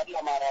ያነባል፣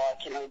 አማራ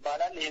አዋቂ ነው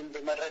ይባላል። ይህም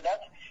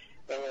በመረዳት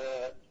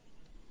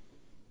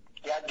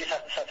የአዲስ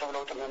አስተሳሰብ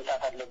ለውጥ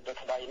መምጣት አለበት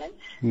ባይ ነኝ።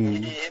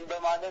 እንግዲህ ይህም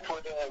በማለት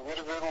ወደ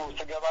ዝርዝሩ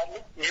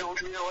ስገባለሁ። ይህ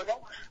ሁሉ የሆነው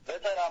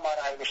በጸረ አማራ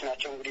ኃይሎች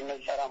ናቸው። እንግዲህ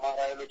እነዚህ ጸረ አማራ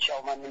ኃይሎች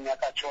ያው ማንም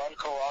ያውቃቸዋል።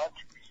 ህወሓት፣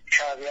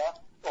 ሻዕቢያ፣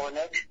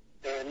 ኦነግ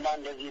እና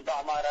እንደዚህ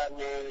በአማራን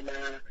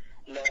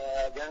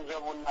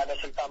ለገንዘቡና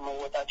ለስልጣን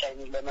መወጣጫ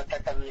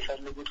ለመጠቀም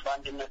የሚፈልጉት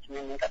በአንድነት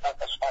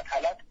የሚንቀሳቀሱት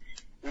አካላት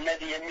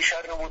እነዚህ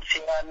የሚሸርቡት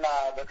ሴራና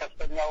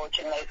በከፍተኛ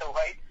ወጪና የሰው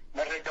ኃይል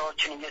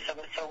መረጃዎችን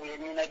እየሰበሰቡ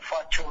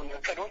የሚነድፏቸውን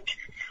እቅዶች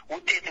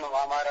ውጤት ነው።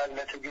 አማራን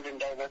ለትግል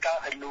እንዳይበቃ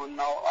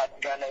ህልውናው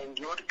አደጋ ላይ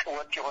እንዲወድቅ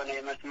ወጥ የሆነ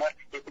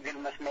የትግል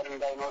መስመር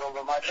እንዳይኖረው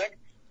በማድረግ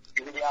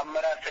እንግዲህ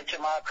አመራር ሰጪ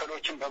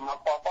ማዕከሎችን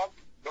በማቋቋም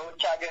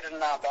በውጭ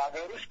ሀገርና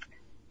በሀገር ውስጥ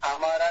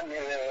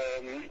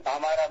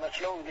አማራ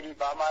መስለው እንግዲህ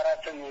በአማራ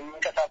ስም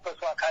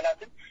የሚንቀሳቀሱ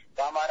አካላትን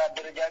በአማራ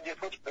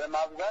አደረጃጀቶች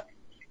በማብዛት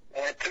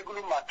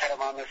ትግሉን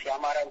ማተረማመስ፣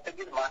 የአማራን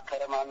ትግል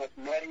ማተረማመስ፣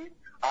 መሪ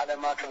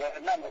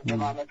አለማክበርና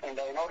መደማመጥ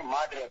እንዳይኖር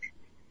ማድረግ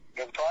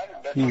ገብተዋል።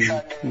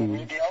 በሶሻል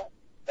ሚዲያው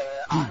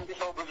አንድ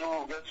ሰው ብዙ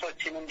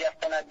ገጾችን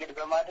እንዲያስተናግድ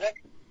በማድረግ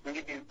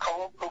እንግዲህ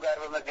ከወቅቱ ጋር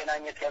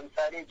በመገናኘት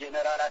ለምሳሌ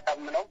ጀነራል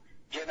አሳምነው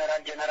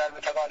ጀነራል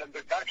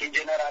በተባለበት ሰዓት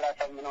የጀነራል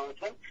አሳምነው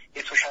እንትን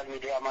የሶሻል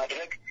ሚዲያ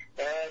ማድረግ፣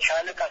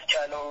 ሻለቃ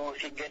አስቻለው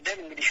ሲገደል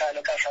እንግዲህ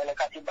ሻለቃ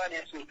ሲባል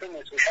የእሱን ስም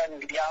የሶሻል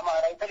እንግዲህ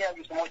አማራ የተለያዩ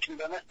ስሞችን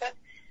በመስጠት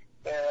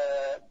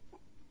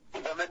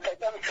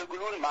በመጠቀም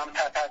ትግሉን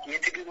ማምታታት፣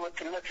 የትግል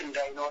ወጥነት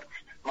እንዳይኖር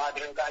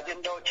ማድረግ፣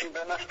 አጀንዳዎችን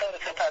በመፍጠር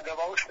እሰጥ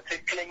አገባዎች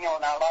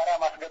ትክክለኛውን አማራ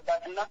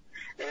ማስገባትና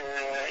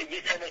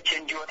እየሰለቸ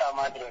እንዲወጣ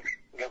ማድረግ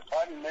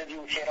ገብቷል። እነዚህ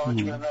ሴራዎች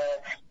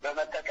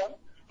በመጠቀም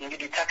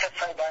እንግዲህ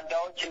ተከፋይ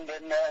ባንዳዎች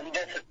እንደ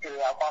ስት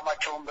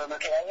አቋማቸውን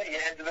በመቀያየር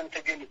የህዝብን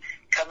ትግል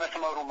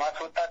ከመስመሩ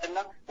ማስወጣትና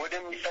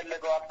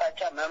ወደሚፈለገው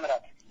አቅጣጫ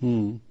መምራት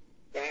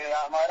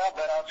አማራ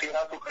በራሱ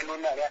የራሱ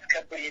ህልውና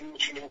ሊያስከብር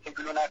የሚችል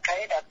የትግሉን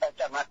አካሄድ አቅጣጫ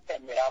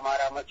ማስቀየር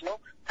አማራ መስለው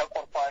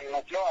ተቆርቋሪ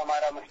መስለው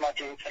አማራ መስማት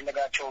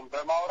የሚፈልጋቸውን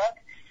በማውራት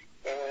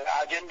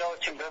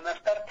አጀንዳዎችን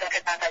በመፍጠር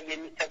ተከታታይ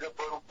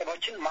የሚተገበሩ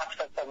እቅዶችን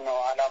ማስፈጸም ነው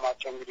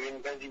አላማቸው። እንግዲህ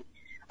በዚህ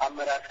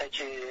አመራር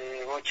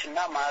ሰጪዎችና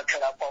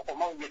ማዕከል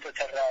አቋቁመው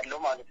እየተሰራ ያለው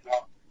ማለት ነው።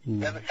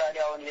 ለምሳሌ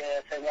አሁን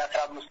የሰኔ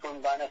 15ቱን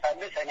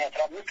ባነሳለህ ሰኔ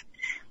 15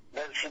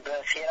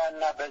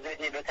 በሴራና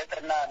በዘዴ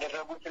በተጠና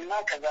አደረጉትና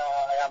ከዛ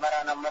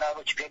የአማራን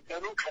አመራሮች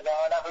ገደሉ። ከዛ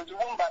በኋላ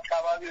ህዝቡም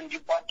በአካባቢው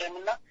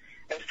እንዲቋደምና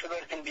እርስ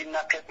በርስ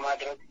እንዲናከስ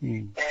ማድረግ።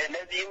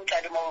 ለዚህም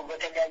ቀድመው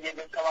በተለያየ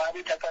ገጸ ባህሪ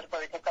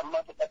ተቀርጸው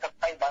የተቀመጡ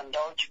ተከፋይ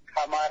ባንዳዎች፣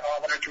 ከአማራው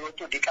አብራክ የወጡ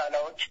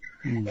ዲቃላዎች፣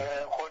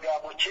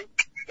 ሆዳሞችን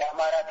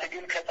የአማራ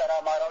ትግል ከጸረ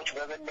አማራዎች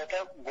በበለጠ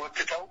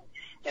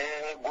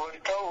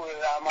ጎድተው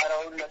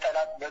አማራውን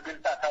ለጠላት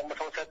በግልጽ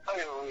አሳልፈው ሰጥተው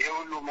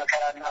የሁሉ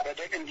መከራና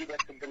በደል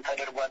እንዲደርስብን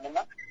ተደርጓልና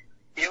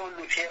የሁሉ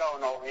ሴራው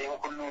ነው። ይህ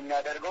ሁሉ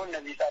የሚያደርገው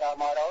እነዚህ ጸረ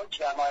አማራዎች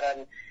የአማራን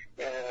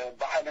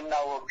ባህልና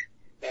ወግ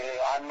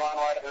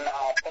አኗኗርና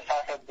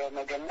አስተሳሰብ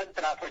በመገመት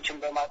ጥናቶችን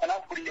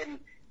በማጥናት ሁሌም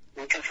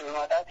እንቅልፍ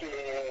በማጣት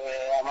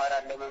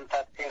የአማራን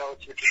ለመምታት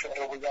ሴራዎች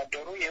ሲሸርቡ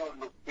እያደሩ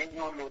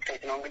የዚህ ሁሉ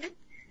ውጤት ነው። እንግዲህ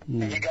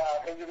እዚህ ጋር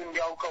ህዝብ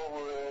እንዲያውቀው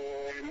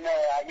እነ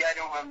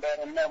አያሌው መንበር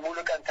እነ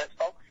ሙሉቀን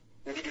ተስፋው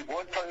እንግዲህ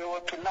ጎልተው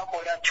የወጡና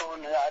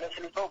ቆዳቸውን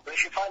አለስልተው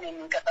በሽፋን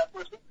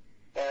የሚንቀሳቀሱ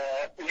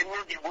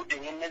የእነዚህ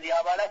ቡድን የእነዚህ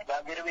አባላት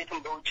በሀገር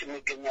ቤትም በውጭ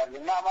ይገኛሉ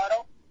እና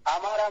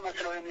አማራ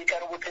መስለው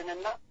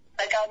የሚቀርቡትንና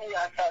ጠቃሚ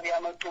ሀሳብ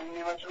ያመጡ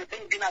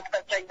የሚመስሉትን ግን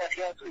አቅጣጫ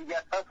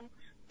እያሳቱ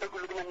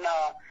ትግሉንና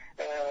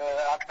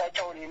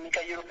አቅጣጫውን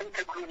የሚቀይሩትን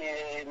ትግሉን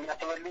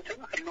የሚያስበሉትን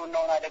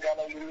ህልውናውን አደጋ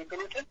ላይ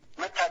የሚጥሉትን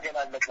መታገል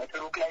አለበት።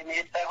 ሩቅ ላይ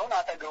መሄድ ሳይሆን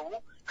አጠገቡ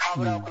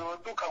ከአብራኩ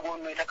የወጡ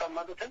ከጎኑ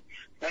የተቀመጡትን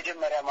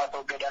መጀመሪያ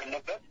ማስወገድ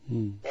አለበት።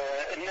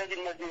 እነዚህ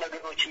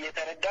ነገሮች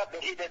እየተረዳ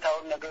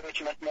በሂደታውን ነገሮች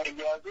መስመር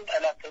እየያዙ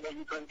ጠላት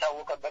ተለይቶ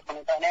የታወቀበት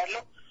ሁኔታ ነው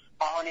ያለው።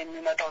 አሁን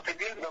የሚመጣው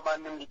ትግል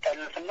በማንም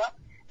ሊጠልፍና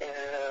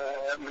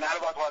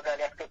ምናልባት ዋጋ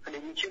ሊያስከፍል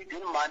የሚችል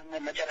ግን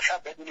ማንም መጨረሻ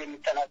በድል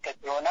የሚጠናቀቅ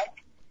ይሆናል።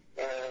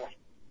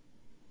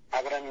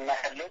 አብረን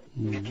እናያለን።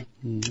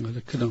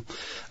 ልክ ነው።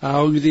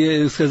 አሁን እንግዲህ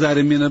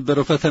እስከዛሬም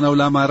የነበረው ፈተናው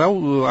ለአማራው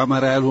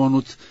አማራ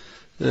ያልሆኑት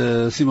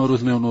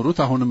ሲመሩት ነው የኖሩት።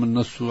 አሁንም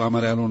እነሱ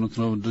አማራ ያልሆኑት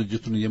ነው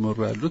ድርጅቱን እየመሩ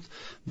ያሉት።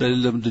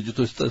 በሌላም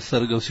ድርጅቶች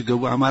ሰርገው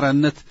ሲገቡ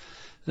አማራነት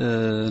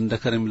እንደ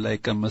ከረሜላ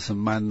አይቀመስም።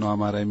 ማን ነው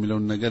አማራ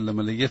የሚለውን ነገር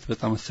ለመለየት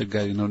በጣም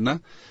አስቸጋሪ ነውና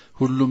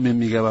ሁሉም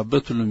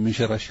የሚገባበት ሁሉም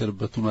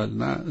የሚሸራሸርበት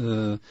ሆኗልና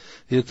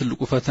ይሄ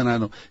ትልቁ ፈተና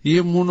ነው።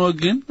 ይህም ሆኖ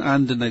ግን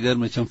አንድ ነገር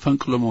መቼም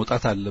ፈንቅሎ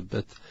መውጣት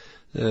አለበት።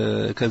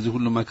 ከዚህ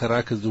ሁሉ መከራ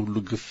ከዚህ ሁሉ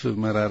ግፍ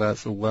መራራ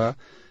ጽዋ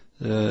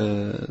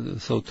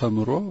ሰው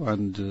ተምሮ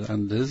አንድ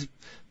ህዝብ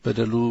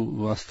በደሉ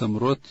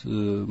አስተምሮት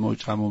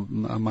መውጫ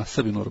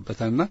ማሰብ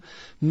ይኖርበታልና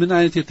ምን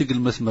አይነት የትግል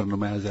መስመር ነው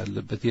መያዝ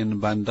ያለበት? ይሄን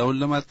ባንዳውን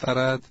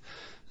ለማጣራት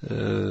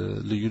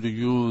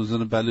ልዩ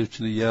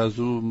ዝንባሌዎችን ያያዙ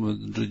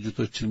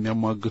ድርጅቶችን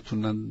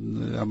የሚያሟግቱና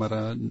አማራ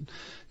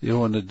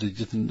የሆነ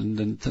ድርጅት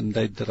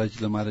እንዳይደራጅ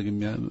ለማድረግ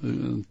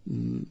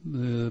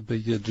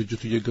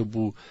በየድርጅቱ እየገቡ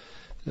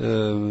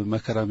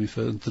መከራ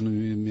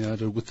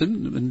የሚያደርጉትን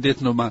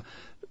እንዴት ነው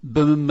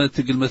በምን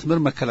ትግል መስመር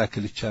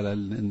መከላከል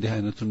ይቻላል? እንዲህ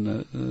አይነቱን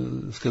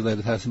እስከዛ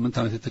 28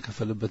 ዓመት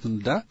የተከፈለበትን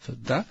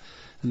ፍዳ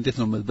እንዴት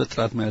ነው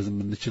በጥራት መያዝ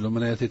የምንችለው?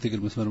 ምን አይነት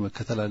የትግል መስመር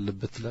መከተል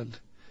አለበት ትላለህ?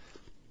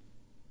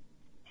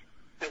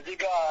 እዚህ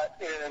ጋር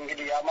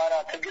እንግዲህ የአማራ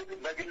ትግል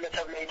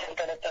በግለሰብ ላይ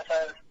የተንጠለጠፈ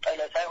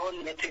ሳይሆን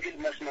የትግል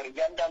መስመር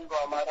እያንዳንዱ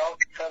አማራው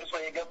ሰርጾ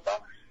የገባ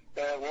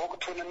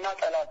ወቅቱንና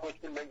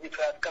ጠላቶችን ለይቶ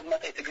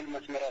ያስቀመጠ የትግል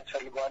መስመር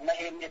ያስፈልገዋል እና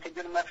ይህም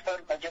የትግል መስመር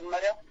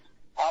መጀመሪያ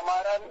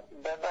አማራን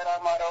በጸረ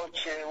አማራዎች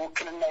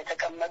ውክልና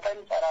የተቀመጠን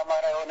ጸረ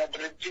አማራ የሆነ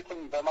ድርጅትን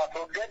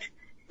በማስወገድ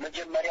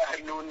መጀመሪያ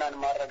ህልውናን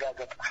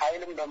ማረጋገጥ፣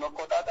 ኃይልን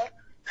በመቆጣጠር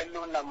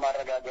ህልውናን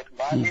ማረጋገጥ፣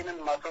 ብአዴንን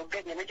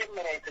ማስወገድ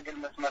የመጀመሪያ የትግል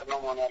መስመር ነው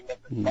መሆን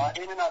ያለበት።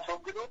 ብአዴንን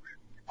አስወግዶ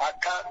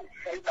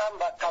ስልጣን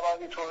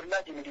በአካባቢ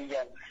ተወላጅ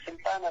እንዲያዝ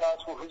ስልጣን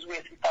ራሱ ህዝቡ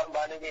የስልጣን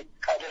ባለቤት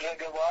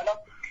ካደረገ በኋላ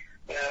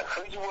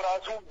ህዝቡ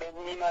ራሱ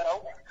በሚመራው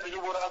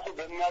ህዝቡ ራሱ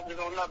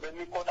በሚያዝዘውና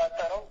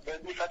በሚቆጣጠረው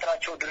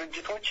በሚፈጥራቸው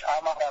ድርጅቶች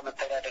አማራ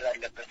መተዳደር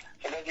አለበት።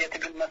 ስለዚህ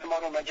የትግል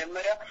መስመሩ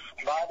መጀመሪያ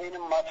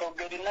ብአዴንን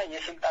ማስወገድና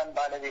የስልጣን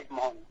ባለቤት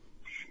መሆን ነው።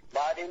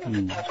 ብአዴንን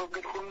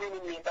ስታስወግድ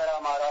ሁሉንም የጸረ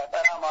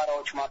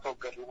አማራዎች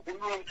ማስወገድ ነው።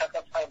 ሁሉንም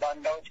ተከፋይ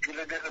ባንዳዎች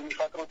ግርግር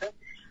የሚፈጥሩትን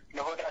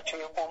ለሆዳቸው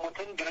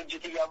የቆሙትን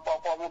ድርጅት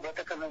እያቋቋሙ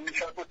በጥቅም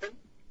የሚሸጡትን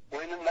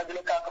ወይንም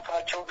መዝለቅ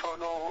አቅቷቸው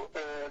ቶሎ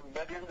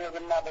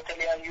በገንዘብና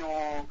በተለያዩ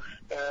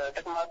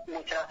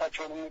ጥቅማጥቅሞች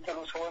ራሳቸውን የሚጥሉ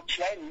ሰዎች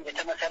ላይ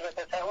የተመሰረተ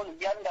ሳይሆን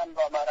እያንዳንዱ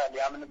አማራ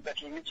ሊያምንበት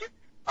የሚችል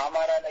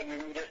አማራ ላይ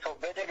የሚደርሰው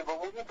በደል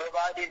በሙሉ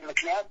በብአዴን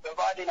ምክንያት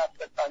በብአዴን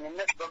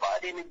አስፈጻሚነት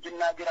በብአዴን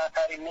እጅና እግር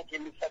አሳሪነት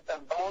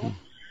የሚፈጸም በመሆኑ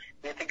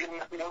የትግል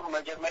መስመሩ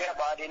መጀመሪያ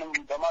ብአዴንም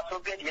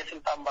በማስወገድ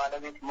የስልጣን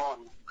ባለቤት መሆን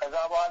ነው። ከዛ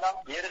በኋላ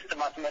የርስት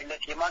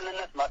ማስመለስ፣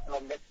 የማንነት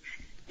ማስመለስ፣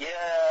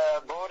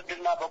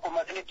 በወርድና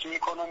በቁመት ልክ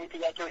የኢኮኖሚ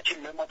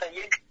ጥያቄዎችን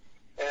ለመጠየቅ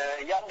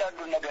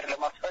እያንዳንዱን ነገር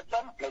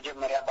ለማስፈጸም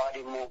መጀመሪያ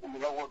ብአዴን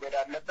መወገድ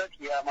አለበት።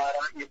 የአማራ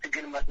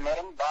የትግል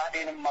መስመርም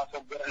ብአዴንም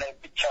ማስወገድ ላይ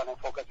ብቻ ነው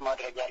ፎከስ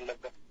ማድረግ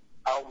ያለበት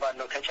አሁን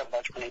ባለው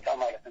ተጨባጭ ሁኔታ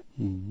ማለት ነው።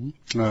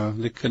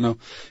 ልክ ነው።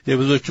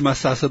 የብዙዎቹ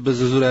ማሳሰብ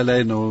በዚህ ዙሪያ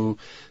ላይ ነው።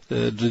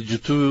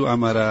 ድርጅቱ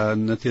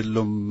አማራነት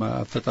የለውም፣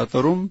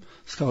 አፈጣጠሩም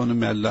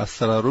እስካሁንም ያለ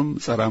አሰራሩም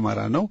ጸረ አማራ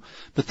ነው።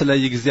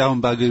 በተለያየ ጊዜ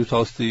አሁን በአገሪቷ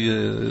ውስጥ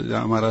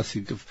የአማራ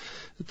ሲግፍ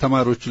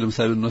ተማሪዎቹ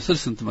ለምሳሌ ብንወስድ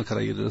ስንት መከራ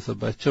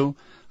እየደረሰባቸው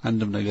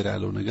አንድም ነገር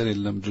ያለው ነገር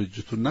የለም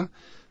ድርጅቱና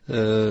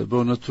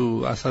በእውነቱ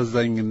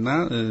አሳዛኝና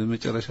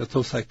መጨረሻ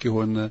ተውሳክ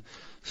የሆነ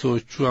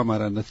ሰዎቹ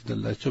አማራነት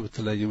እንደላቸው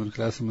በተለያየ መልኩ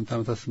 8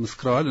 ዓመታት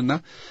መስክረዋል እና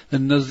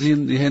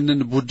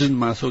ይሄንን ቡድን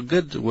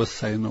ማስወገድ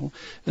ወሳኝ ነው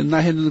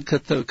እና ይሄንን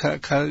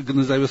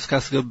ከግንዛቤ ውስጥ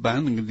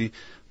ካስገባን እንግዲህ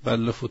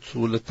ባለፉት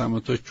 2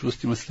 ዓመቶች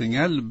ውስጥ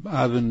ይመስለኛል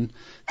አብን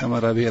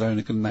የአማራ ብሔራዊ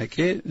ንቅናቄ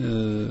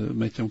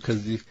መቼም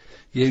ከዚህ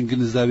ይሄን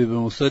ግንዛቤ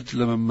በመውሰድ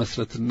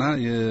ለመመስረትና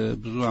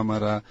የብዙ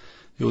አማራ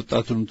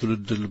የወጣቱን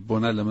ትውልድ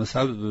ልቦና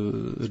ለመሳብ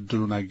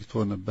እድሉን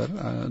አግኝቶ ነበር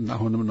እና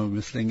አሁንም ነው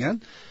ይመስለኛል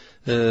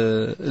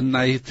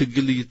እና ይህ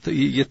ትግል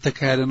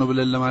እየተካሄደ ነው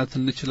ብለን ለማለት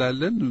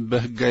እንችላለን።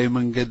 በህጋዊ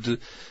መንገድ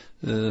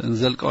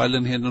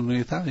እንዘልቀዋለን ይሄንን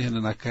ሁኔታ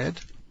ይሄንን አካሄድ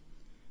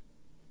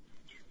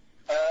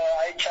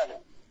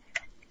አይቻልም።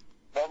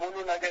 በሙሉ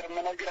ነገር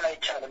መነገር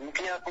አይቻልም።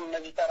 ምክንያቱም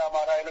እነዚህ ጸረ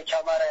አማራ ኃይሎች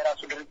አማራ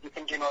የራሱ ድርጅት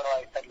እንዲኖረው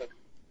አይፈልግም።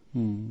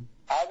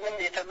 አሁን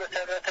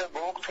የተመሰረተ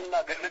በወቅቱና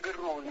ግርግሩ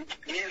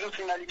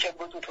ሊይዙትና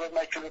ሊጨብጡት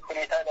በማይችሉት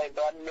ሁኔታ ላይ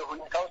ባለው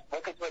ሁኔታ ውስጥ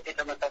በቅጽበት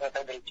የተመሰረተ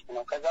ድርጅት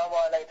ነው። ከዛ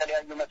በኋላ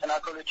የተለያዩ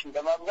መሰናክሎችን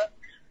በማብዛት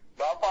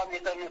በአቋም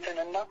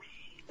የጸኑትንና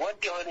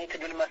ወጥ የሆነ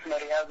የትግል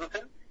መስመር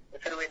የያዙትን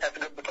እስር ቤት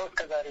አስገብተው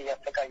እስከዛሬ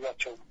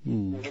እያሰቃያቸው ነው።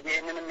 እንግዲህ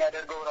ይህንን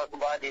የሚያደርገው ራሱ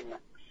ብአዴን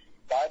ነው።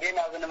 ብአዴን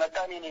አብን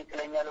መጣን እኔ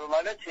ይጥለኛል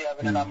በማለት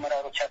የአብንን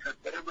አመራሮች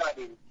ያሰበረ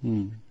ብአዴን ነው።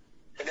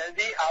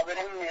 ስለዚህ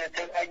አብንም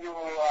የተለያዩ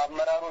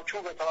አመራሮቹ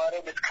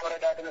በተዋረድ እስከ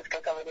ወረዳ ድረስ እስከ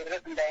ቀበሌ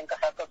ድረስ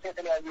እንዳይንቀሳቀሱ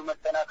የተለያዩ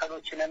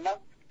መሰናከሎችንና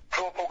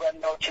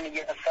ፕሮፓጋንዳዎችን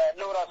እየተፋ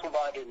ያለው ራሱ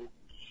ብአዴን ነው።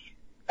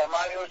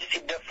 ተማሪዎች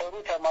ሲደፈሩ፣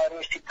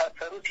 ተማሪዎች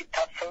ሲታሰሩ፣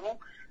 ሲታፈኑ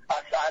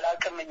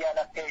አላቅም እያለ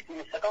አስተያየት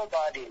የሚሰጠው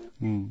ብአዴን ነው።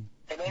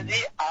 ስለዚህ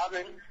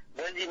አብን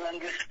በዚህ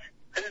መንግስት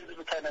ህዝብ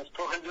ተነስቶ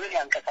ህዝብን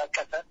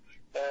ያንቀሳቀሰ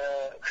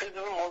ህዝብ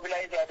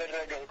ሞቢላይዝ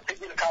ያደረገ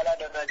ትግል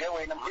ካላደረገ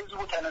ወይንም ህዝቡ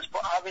ተነስቶ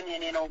አብን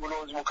የኔ ነው ብሎ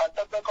ህዝቡ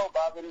ካልጠበቀው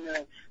በአብን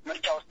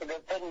ምርጫ ውስጥ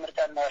ገብተን ምርጫ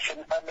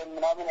እናሸንፋለን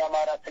ምናምን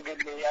የአማራ ትግል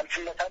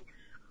ያልፍለታል፣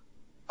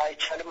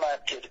 አይቻልም፣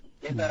 አያስኬድም።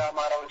 የጸረ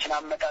አማራዎችን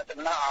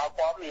አመጣጥና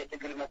አቋም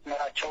የትግል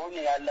መስመራቸውን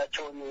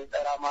ያላቸውን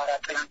የጸረ አማራ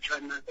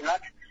ጥናቸውና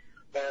ጥናት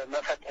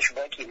መፈተሽ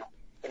በቂ ነው።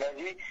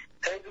 ስለዚህ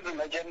ህዝብ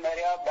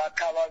መጀመሪያ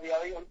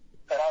በአካባቢያዊ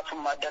ራሱን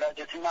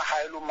ማደራጀትና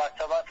ኃይሉን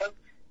ማሰባሰብ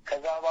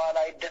ከዛ በኋላ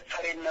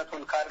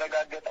አይደፈሬነቱን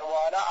ካረጋገጠ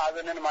በኋላ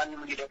አብንን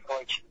ማንም ሊደፍረው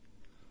አይችልም።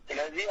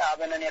 ስለዚህ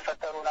አብንን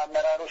የፈጠሩን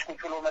አመራሮች ቁጭ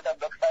ብሎ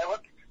መጠበቅ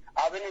ሳይሆን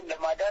አብንን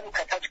ለማዳን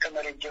ከታች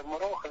ከመሬት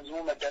ጀምሮ ህዝቡ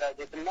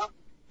መደራጀትና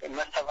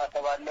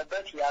መሰባሰብ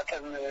አለበት።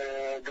 የአቅም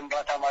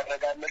ግንባታ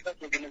ማድረግ አለበት።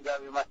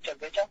 የግንዛቤ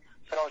ማስጨበጫ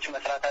ስራዎች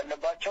መስራት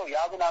አለባቸው።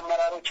 የአብን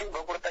አመራሮችን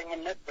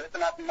በቁርጠኝነት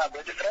በጽናትና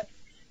በድፍረት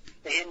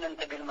ይህንን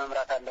ትግል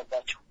መምራት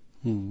አለባቸው።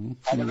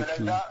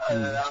 አለበለዚያ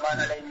አማራ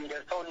ላይ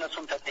የሚደርሰው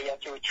እነሱም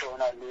ተጠያቂዎች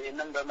ይሆናሉ።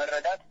 ይህንን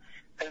በመረዳት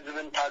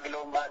ህዝብን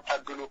ታግለው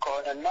ማታግሉ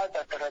ከሆነና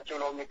ተጠራጭው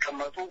ነው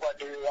የሚቀመጡ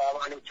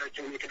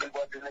አባሎቻቸውን የትግል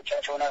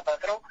ጓደኞቻቸውን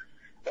አሳስረው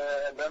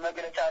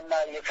በመግለጫና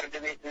የፍርድ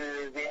ቤት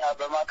ዜና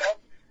በማቅረብ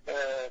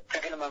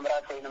ትግል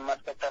መምራት ወይንም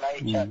ማስቀጠል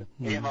አይቻልም።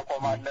 ይሄ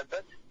መቆም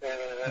አለበት።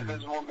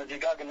 ህዝቡም እዚህ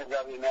ጋር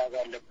ግንዛቤ መያዝ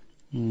አለበት።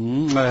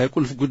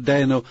 ቁልፍ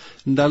ጉዳይ ነው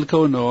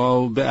እንዳልከው ነው።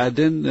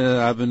 በአደን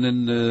አብንን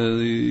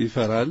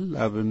ይፈራል።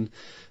 አብን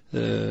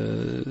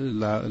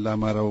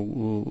ለአማራው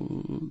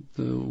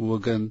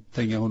ወገን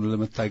ተኛ ሆኖ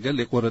ለመታገል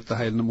የቆረጠ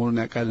ኃይል መሆኑን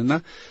ያውቃልና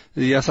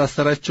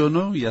ያሳሰራቸው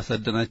ነው፣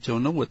 ያሳደናቸው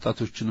ነው።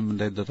 ወጣቶችንም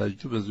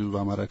እንዳይደራጁ በዚሁ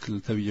በአማራ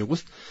ክልል ተብዬ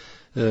ውስጥ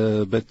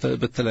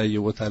በተለያየ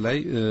ቦታ ላይ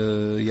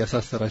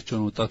ያሳሰራቸው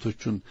ነው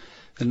ወጣቶቹን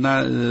እና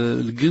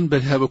ግን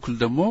በሌላ በኩል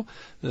ደግሞ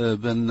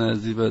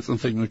በእነዚህ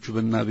በጽንፈኞቹ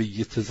በናብይ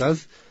ትእዛዝ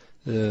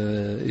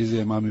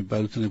ኢዜማ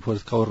የሚባሉትን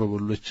የፖለቲካ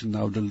ወረበሎችና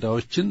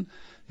አውደልዳዎችን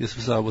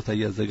የስብሰባ ቦታ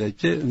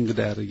እያዘጋጀ እንግዳ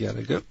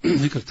ያረገ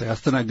ይቅርታ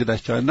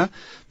ያስተናግዳቸውና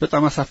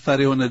በጣም አሳፋሪ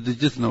የሆነ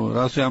ድርጅት ነው።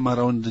 ራሱ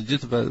የአማራውን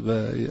ድርጅት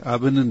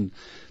በአብንን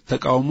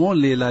ተቃውሞ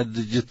ሌላ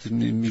ድርጅት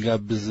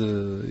የሚጋብዝ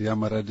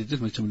የአማራ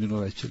ድርጅት መቼም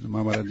ሊኖር አይችልም።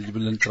 አማራ ድርጅት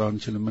ብለን ጥራው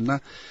አንችልምና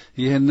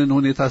ይሄንን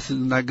ሁኔታ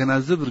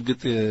ስናገናዝብ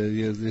እርግጥ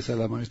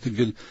የሰላማዊ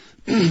ትግል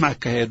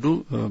ማካሄዱ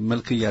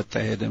መልክ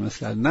ያጣሄደ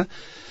መስላልና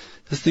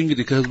እስቲ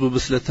እንግዲህ ከህዝቡ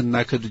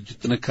ብስለትና ከድርጅት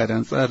ጥንካሬ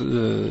አንፃር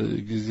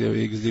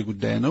የጊዜ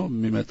ጉዳይ ነው።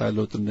 የሚመጣ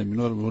ለውጥ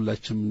እንደሚኖር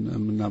ሁላችንም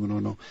የምናምነው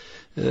ነው።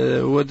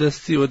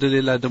 ወደ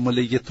ሌላ ደግሞ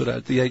ለየት ወደ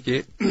ጥያቄ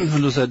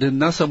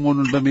ልውሰድና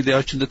ሰሞኑን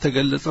በሚዲያዎች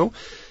እንደተገለጸው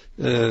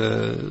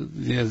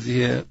የዚህ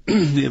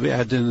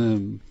የበአደን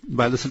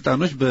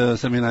ባለስልጣኖች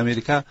በሰሜን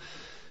አሜሪካ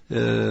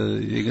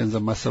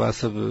የገንዘብ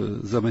ማሰባሰብ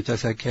ዘመቻ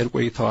ሲያካሂዱ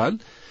ቆይተዋል።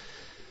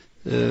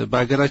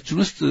 በአገራችን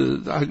ውስጥ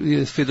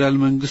የፌደራል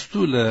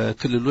መንግስቱ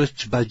ለክልሎች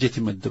ባጀት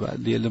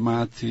ይመድባል።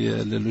 የልማት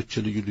የሌሎች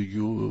ልዩ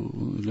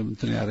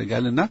እንትን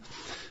ያደርጋልና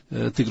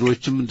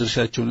ትግሮችም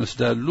ድርሻቸውን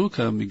ይወስዳሉ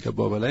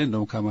ከሚገባው በላይ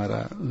እንደውም ከአማራ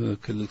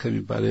ክልል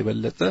ከሚባለው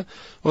የበለጠ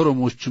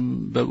ኦሮሞዎችም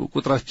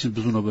በቁጥራችን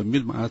ብዙ ነው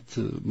በሚል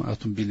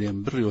ማአቱን ቢሊዮን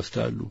ብር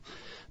ይወስዳሉ።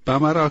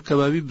 በአማራው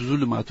አካባቢ ብዙ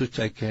ልማቶች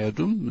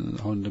አይካሄዱም።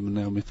 አሁን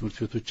እንደምናየው የትምህርት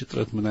ቤቶች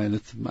እጥረት ምን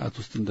አይነት ማአት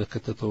ውስጥ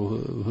እንደከተተው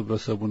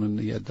ህብረተሰቡን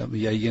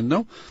እያየን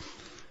ነው።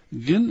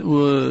 ግን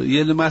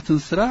የልማትን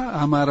ስራ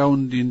አማራው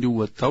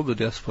እንዲወጣው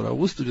በዲያስፖራ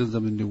ውስጥ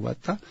ገንዘብ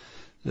እንዲዋጣ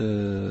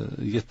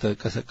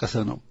እየተቀሰቀሰ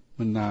ነው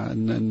እና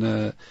እነ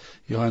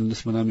ዮሐንስ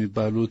ምናምን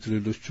የሚባሉት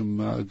ሌሎችም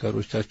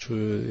አጋሮቻቸው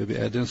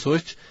የበአደን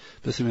ሰዎች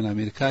በሰሜን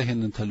አሜሪካ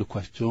ይሄንን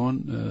ተልኳቸውን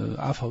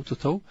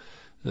አፋውጥተው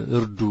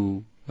እርዱ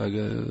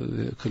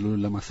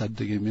ክልሉን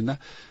ለማሳደግ የሚና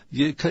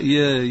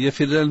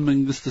የፌደራል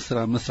መንግስት ስራ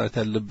መስራት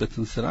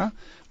ያለበትን ስራ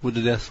ወደ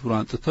ዲያስፖራ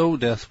አንጥተው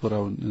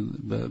ዲያስፖራውን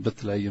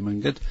በተለያየ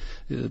መንገድ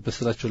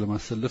በስራቸው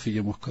ለማሰለፍ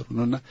እየሞከሩ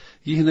ነውና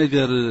ይህ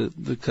ነገር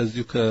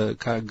ከዚሁ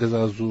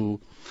ከአገዛዙ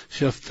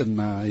ሸፍጥና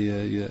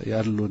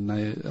ያሉና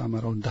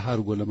አማራውን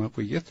ዳርጎ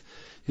ለማቆየት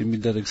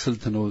የሚደረግ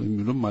ስልት ነው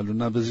የሚሉም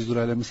አሉና በዚህ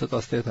ዙሪያ ላይ መሰጠው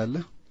አስተያየት አለ?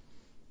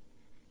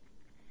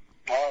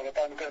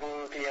 በጣም ጥሩ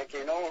ጥያቄ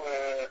ነው።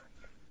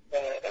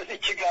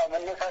 እዚች ጋር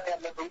መነሳት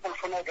ያለብን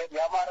ቁልፉ ነገር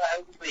የአማራ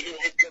ህዝብ ይሄ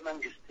ህገ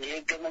መንግስት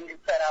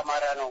ጸረ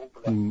አማራ ነው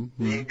ብሏል።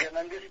 ህገ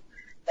መንግስት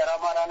ጸረ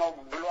አማራ ነው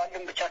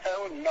ብሏልም ብቻ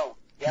ሳይሆን ነው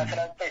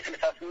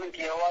የ1968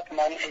 የህወሓት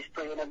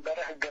ማኒፌስቶ የነበረ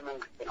ህገ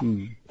መንግስት ነው።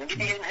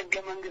 እንግዲህ ይህን ህገ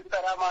መንግስት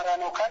ጸረ አማራ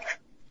ነው ካልክ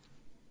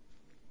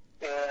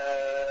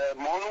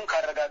መሆኑን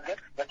ካረጋገጥ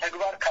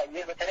በተግባር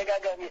ካየ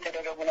በተደጋጋሚ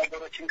የተደረጉ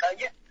ነገሮችን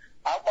ካየ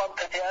አቋም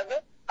ከተያዘ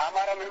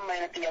አማራ ምንም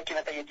አይነት ጥያቄ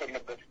መጠየቅ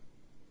የለበትም።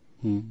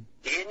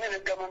 ይህንን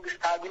ህገ መንግስት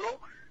ታግሎ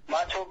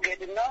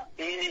ማስወገድና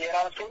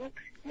የራሱን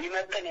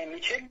ሊመጥን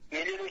የሚችል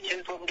የሌሎች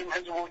ወንድም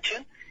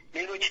ህዝቦችን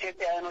ሌሎች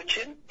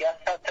ኢትዮጵያውያኖችን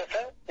ያሳተፈ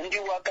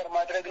እንዲዋቀር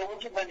ማድረግ ነው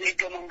እንጂ በዚህ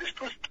ህገ መንግስት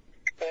ውስጥ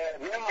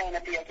ምንም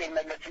አይነት ጥያቄ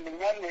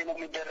ይመለስልኛል ወይም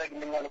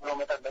የሚደረግልኛል ብሎ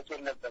መጠበቅ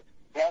የለበት።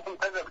 ምክንያቱም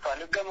ተዘግቷል።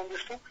 ህገ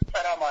መንግስቱ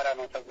ጸረ አማራ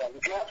ነው ተብሏል።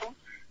 ምክንያቱም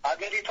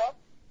አገሪቷ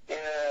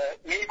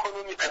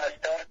የኢኮኖሚ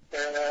ክላስተር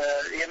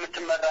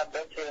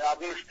የምትመራበት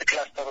 5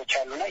 ክላስተሮች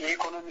አሉና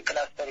የኢኮኖሚ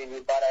ክላስተር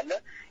የሚባል አለ፣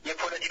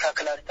 የፖለቲካ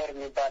ክላስተር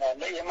የሚባል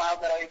አለ፣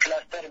 የማህበራዊ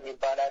ክላስተር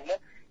የሚባል አለ፣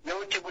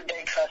 የውጭ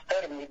ጉዳይ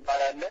ክላስተር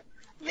የሚባል አለ፣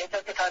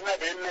 የጸጥታና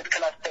ደህንነት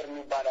ክላስተር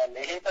የሚባል አለ።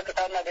 ይሄ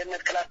የጸጥታና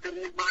ደህንነት ክላስተር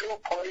የሚባለው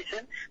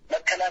ፖሊስን፣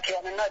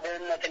 መከላከያንና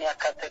ደህንነትን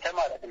ያካተተ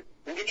ማለት ነው።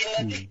 እንግዲህ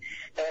እነዚህ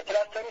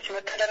ክላስተሮች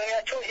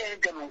መተዳደሪያቸው ይሄ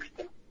ህገ መንግስት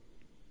ነው።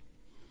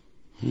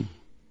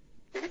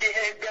 እንግዲህ ይሄ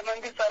ህገ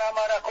መንግስት ጸረ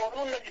አማራ ከሆኑ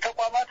እነዚህ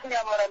ተቋማትን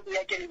የአማራን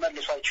ጥያቄ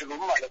ሊመልሱ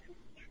አይችሉም ማለት ነው።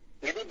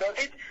 እንግዲህ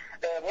በፊት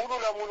ሙሉ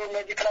ለሙሉ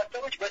እነዚህ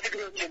ክላስተሮች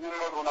በትግሬዎች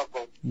የሚመሩ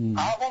ነበሩ።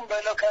 አሁን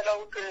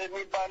ከለውጥ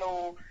የሚባለው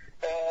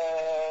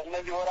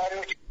እነዚህ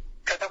ወራሪዎች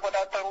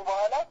ከተቆጣጠሩ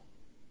በኋላ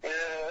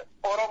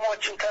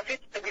ኦሮሞዎችን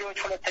ከፊት ትግሬዎች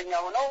ሁለተኛ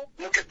ሆነው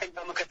ምክትል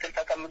በምክትል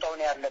ተቀምጠው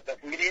ነው ያለበት።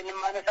 እንግዲህ ይህንን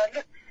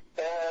ማነሳለህ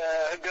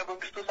ህገ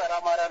መንግስቱ ጸረ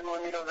አማራ ነው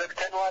የሚለው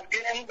ዘግተነዋል።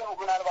 ግን እንደው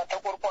ምናልባት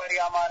ተቆርቋሪ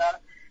አማራ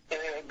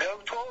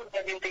ገብቶ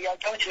እነዚህን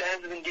ጥያቄዎች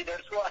ለህዝብ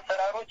እንዲደርሱ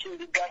አሰራሮች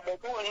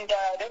እንዲጋለጡ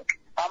እንዳያደርግ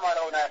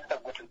አማራውን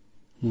አያስጠጉትም።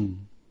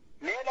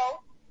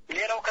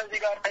 ሌላው ከዚህ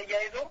ጋር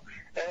ተያይዞ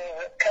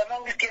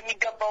ከመንግስት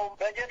የሚገባው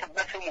በጀት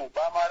በስሙ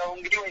በአማራው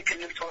እንግዲህ ወይ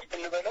ክልል 3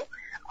 እንበለው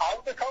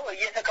አውጥተው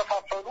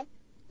እየተከፋፈሉ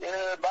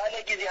ባለ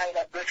ጊዜ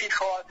ኃይላት በፊት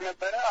ህዋት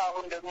ነበረ፣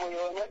 አሁን ደግሞ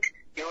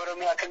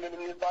የኦሮሚያ ክልል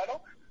የሚባለው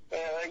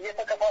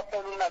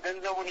እየተከፋፈሉና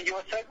ገንዘቡን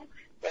እየወሰዱ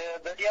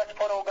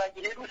በዲያስፖራው ጋር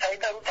እየሄዱ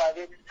ሳይጠሩት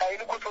አቤት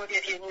ሳይልኩት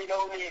ወዴት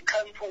የሚለውን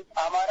ከንቱ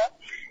አማራ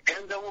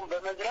ገንዘቡን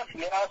በመዝረፍ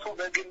የራሱ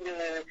በግል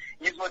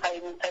ይዞታ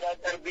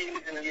የሚተዳደር ቢል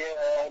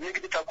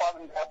የንግድ ተቋም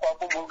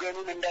እንዳቋቁም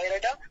ወገኑን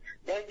እንዳይረዳ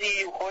ለዚህ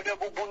ሆደ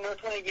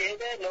ቡቡነቱን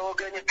እየሄደ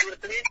ለወገን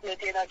ትምህርት ቤት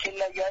ለጤና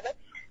ኬላ እያለ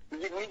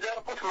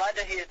የሚዘርፉት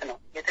ማደህየት ነው።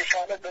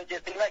 የተሻለ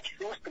በጀትና ኪስ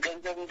ውስጥ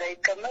ገንዘብ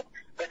እንዳይቀመጥ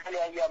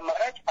በተለያየ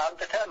አማራጭ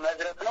አምጥተህ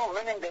መዝረፍ ነው።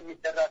 ምን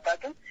እንደሚሰራ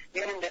አታውቅም፣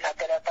 ምን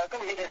እንደታቀደ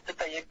አታውቅም። ሄደህ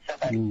ስትጠየቅ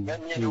ትሰጣለህ።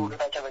 በሚሄድ ሁሉ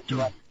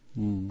ታጨበጭባል።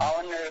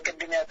 አሁን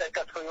ቅድም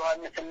ያጠቀስከው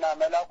ዮሐንስና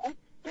መላኩ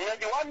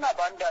እነዚህ ዋና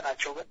ባንዳ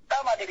ናቸው።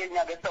 በጣም አደገኛ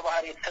ገጸ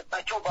ባህሪ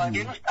የተሰጣቸው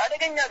ባዴን ውስጥ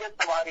አደገኛ ገጸ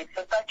ባህሪ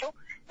የተሰጣቸው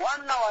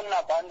ዋና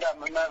ባንዳ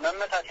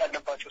መመታት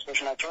ያለባቸው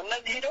ሰዎች ናቸው።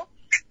 እነዚህ ሄደው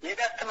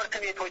የዳስ ትምህርት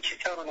ቤቶች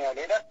ይሰሩ ነው ያለ።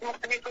 የዳስ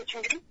ትምህርት ቤቶች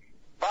እንግዲህ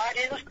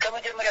ባዴን ውስጥ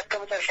ከመጀመሪያ እስከ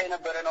መጨረሻ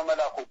የነበረ ነው።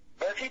 መላኩ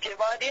በፊት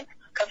የባዴን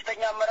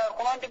ከፍተኛ አመራር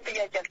ሆኖ አንድም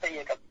ጥያቄ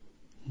አልጠየቀም።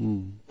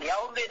 ያ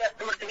ሁሉ የዳስ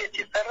ትምህርት ቤት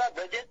ሲሰራ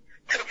በጀት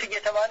ትርፍ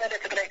እየተባለ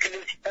ለትግራይ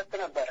ክልል ሲሰጥ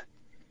ነበረ፣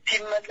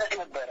 ሲመለስ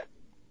ነበረ።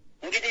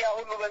 እንግዲህ ያ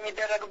ሁሉ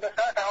በሚደረግበት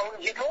ሰዓት አሁን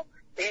ሂዶ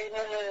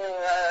ይህንን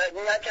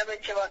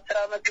የሚያጨበጭብ 10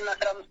 ዓመትና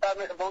 15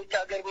 ዓመት በውጭ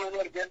ሀገር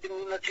መኖር ጀልድ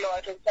የሚመስለው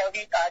አጨብጫቢ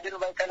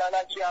አድርባይ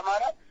ተላላኪ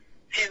አማራ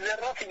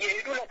ሲዘረፍ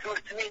እየሄዱ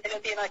ለትምህርት ቤት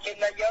ለጤና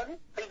ኬላ እያሉ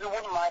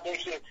ህዝቡን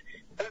ማደህየት፣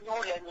 ህዝቡ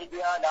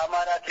ለሚዲያ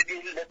ለአማራ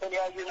ትግል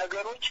ለተለያዩ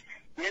ነገሮች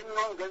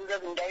የሚሆን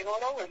ገንዘብ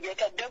እንዳይኖረው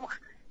እየቀደምህ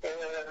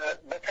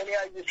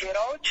በተለያዩ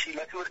ሴራዎች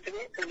ለትምህርት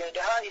ቤት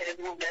ለድሀ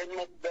የህዝቡ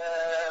ደህንነት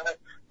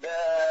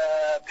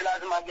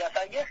በፕላዝማ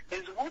እያሳየህ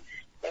ህዝቡ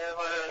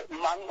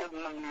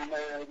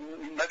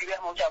መግቢያ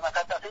መውጫ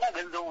ማሳጣትና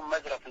ገንዘቡን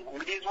መዝረፍ ነው።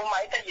 እንግዲህ ህዝቡም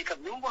አይጠይቅም።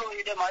 ዝም ብሎ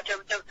ሄደ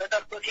ማጨብጨብ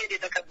ተጠርቶ ሲሄድ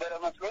የተከበረ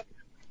መስሎት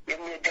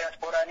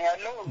የሚዲያስፖራ ነው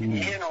ያለው።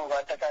 ይሄ ነው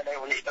በአጠቃላይ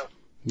ሁኔታው።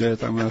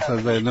 በጣም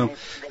አሳዛኝ ነው።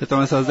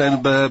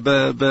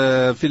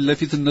 በፊት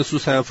ለፊት እነሱ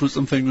ሳያፍሩ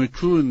ጽንፈኞቹ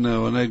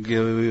ኦነግ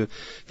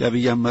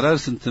የአብይ አመራር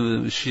ስንት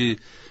ሺህ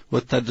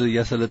ወታደር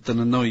እያሰለጠነ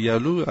ነው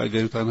እያሉ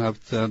አገሪቷን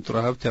አንጡራ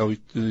ሀብት ያው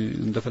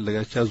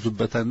እንደፈለጋቸው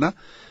ያዙበታልና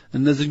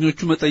እነዚህኞቹ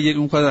መጠየቅ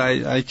እንኳን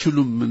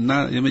አይችሉም እና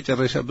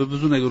የመጨረሻ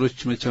በብዙ ነገሮች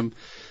መቼም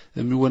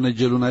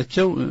የሚወነጀሉ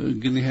ናቸው።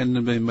 ግን ይሄን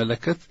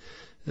በሚመለከት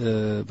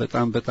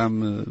በጣም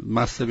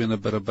ማሰብ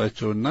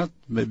የነበረባቸውና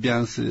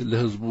ቢያንስ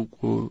ለህዝቡ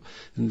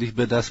እንዲህ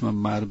በዳስ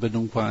መማር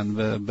በድንኳን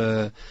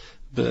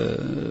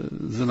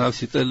በዝናብ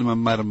ሲጥል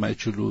መማር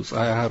የማይችሉ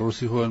ፀሐይ ሐሩር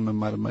ሲሆን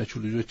መማር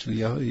የማይችሉ ልጆችን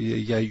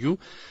እያዩ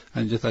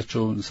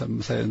አንጀታቸውን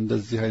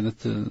እንደዚህ አይነት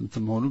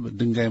እንትን መሆኑ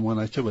ድንጋይ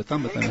መሆናቸው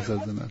በጣም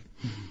ያሳዝናል።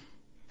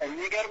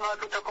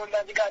 የሚገርማችሁ ተኮላ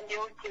እዚህ ጋር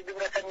እንዲዎች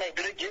ግብረሰናይ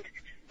ድርጅት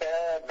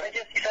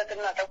በጀት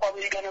ሲሰጥና ተቋም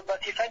ሊገነባ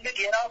ሲፈልግ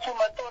የራሱ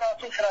መጥቶ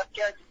ራሱ ስራ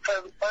አስኪያጅ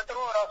ፈጥሮ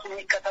ራሱ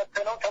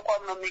የሚከታተለው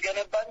ተቋም ነው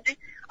የሚገነባ እንጂ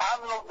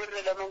አምኖ ብር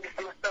ለመንግስት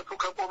መስጠቱ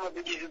ከቆመ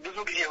ብዙ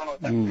ጊዜ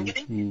ሆኖታል።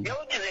 እንግዲህ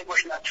የውጭ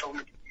ዜጎች ናቸው።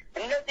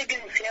 እነዚህ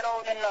ግን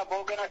ሴራውንና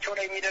በወገናቸው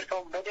ላይ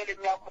የሚደርሰውን በደል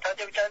የሚያውቁት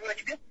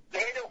አጨብጫቢዎች ግን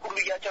ለሄደው ሁሉ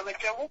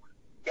እያጨበጨቡ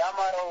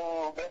የአማራው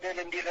በደል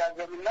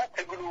እንዲራዘምና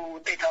ትግሉ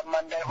ውጤታማ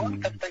እንዳይሆን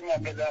ከፍተኛ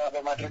እገዛ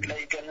በማድረግ ላይ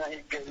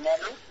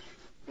ይገኛሉ።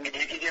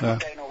 እንግዲህ ጊዜ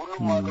ጉዳይ ነው።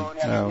 ሁሉም ዋጋውን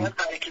ያገኛል።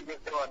 ታሪክ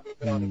ይገጥረዋል።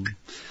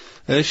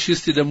 እሺ፣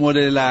 እስቲ ደግሞ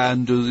ሌላ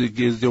አንዱ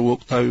ጊዜው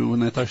ወቅታዊ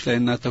ሁኔታዎች ላይ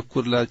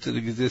እናተኩር ለአጭር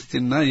ጊዜ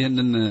እስቲና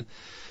ይህንን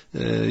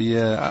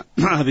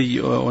የአብይ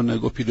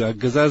ኦነግ ኦፒዲዮ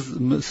አገዛዝ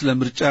ስለ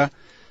ምርጫ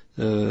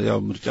ያው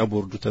ምርጫ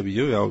ቦርዱ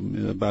ተብየው ያው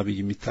በአብይ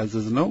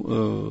የሚታዘዝ ነው።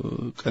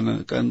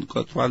 ቀን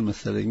ቆጥሯል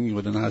መሰለኝ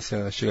ወደ ነሐሴ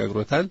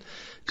አሸጋግሮታል።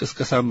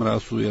 ቅስቀሳም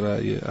ራሱ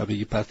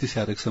የአብይ ፓርቲ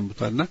ሲያደርግ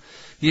ሰንብቷልና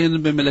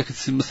ይህንን በመለከት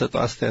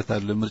ሲመሰጠው አስተያየት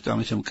አለ። ምርጫ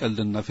መቼም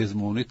ቀልድና ፌዝ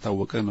መሆኑ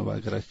የታወቀ ነው።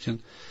 በአገራችን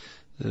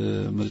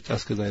ምርጫ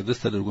እስከዛ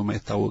ድረስ ተደርጎም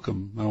አይታወቅም።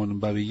 አሁንም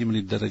በአብይ ምን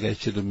ሊደረግ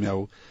አይችልም። ያው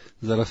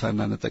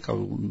ዘረፋና ነጠቃው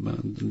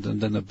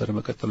እንደነበረ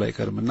መቀጠሉ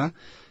አይቀርምና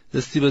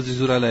እስቲ በዚህ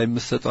ዙሪያ ላይ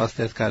የምሰጠው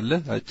አስተያየት ካለ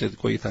አጭር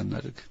ቆይታ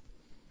እናድርግ።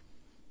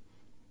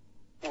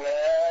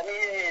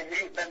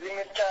 በዚህ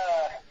ምርጫ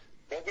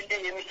በግሌ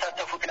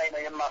የሚሳተፉት ላይ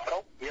ነው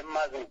የማፍረው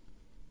የማዝነው።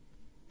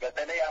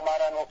 በተለይ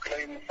አማራን ወክለው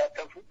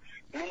የሚሳተፉ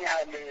ምን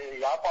ያህል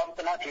የአቋም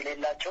ጥናት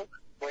የሌላቸው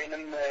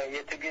ወይንም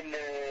የትግል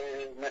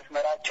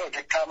መስመራቸው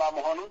ደካማ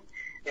መሆኑን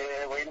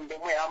ወይንም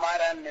ደግሞ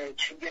የአማራን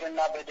ችግርና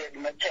በደል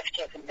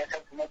መጨፍጨፍ፣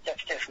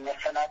 መጨፍጨፍ፣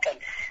 መፈናቀል፣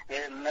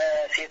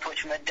 ሴቶች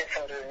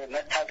መደፈር፣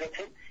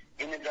 መታገትን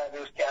ግንዛቤ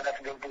ውስጥ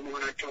ያላስገቡ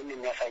መሆናቸውን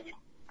የሚያሳይ።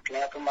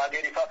 ምክንያቱም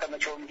ሀገሪቷ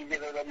ከመቼውም ጊዜ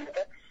በበለጠ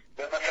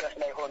በመፍረስ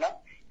ላይ ሆና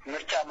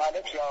ምርጫ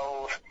ማለት ያው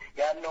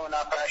ያለውን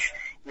አፍራሽ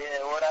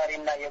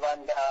የወራሪና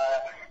የባንዳ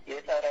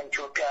የጸረ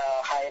ኢትዮጵያ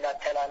ኃይላት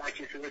ተላላኪ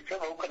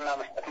ስብስብ እውቅና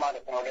መስጠት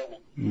ማለት ነው ለኔ።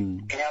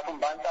 ምክንያቱም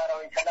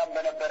በአንጻራዊ ሰላም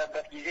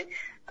በነበረበት ጊዜ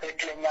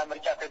ትክክለኛ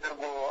ምርጫ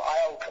ተደርጎ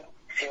አያውቅም።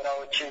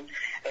 ሴራዎችን፣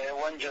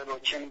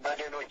 ወንጀሎችን፣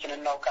 በደሎችን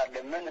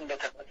እናውቃለን። ምን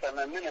እንደተፈጸመ፣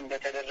 ምን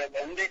እንደተደረገ፣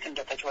 እንዴት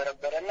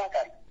እንደተጭበረበረ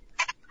እናውቃለን።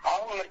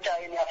 አሁን ምርጫ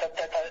አይን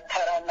ያፈጠጠ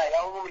ተራና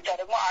የአሁኑ ምርጫ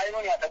ደግሞ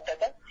አይኑን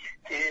ያፈጠጠ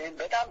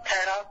በጣም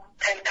ተራ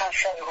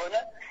ተልካሻ የሆነ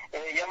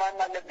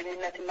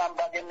የማናለብኝነትና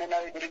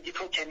አምባገነናዊ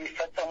ድርጅቶች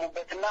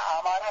የሚፈጸሙበትና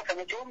አማራ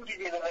ከመቼውም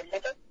ጊዜ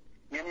በበለጠ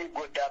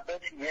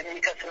የሚጎዳበት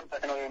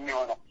የሚከስርበት ነው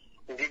የሚሆነው።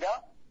 እዚህ ጋር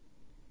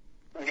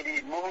እንግዲህ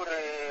ምሁር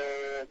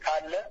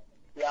ካለ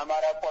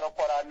የአማራ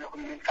ቆረቆራለሁ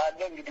የሚል ካለ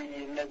እንግዲህ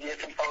እነዚህ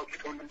የስልሳዎቹ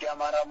ትውልድ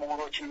የአማራ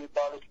ምሁሮች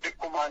የሚባሉት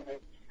ድኩማን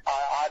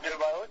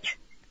አድርባዮች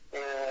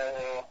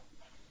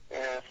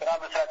ስራ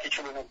መስራት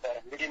ይችሉ ነበር።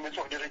 እንግዲህ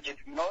ንጹህ ድርጅት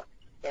ቢኖር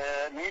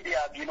ሚዲያ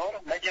ቢኖር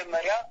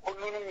መጀመሪያ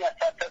ሁሉንም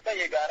ያሳተፈ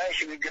የጋራ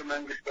የሽግግር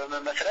መንግስት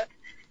በመመስረት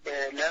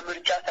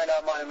ለምርጫ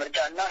ሰላማዊ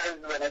ምርጫና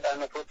ህዝብ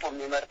በነጻነት ወጥቶ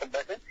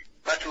የሚመርጥበትን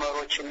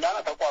መስመሮችና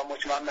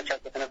ተቋሞች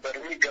ማመቻቸት ነበር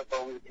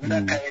የሚገባው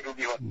እንዳካሄዱ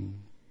ቢሆን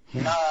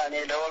እና እኔ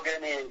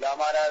ለወገኔ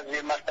ለአማራ ህዝብ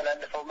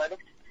የማስተላልፈው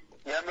መልእክት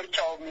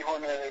ለምርጫውም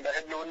ይሁን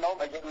ለህልውናው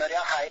መጀመሪያ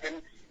ኃይልን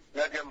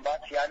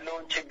መገንባት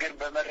ያለውን ችግር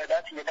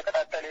በመረዳት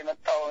እየተከታተለ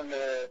የመጣውን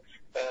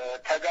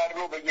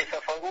ተጋድሎ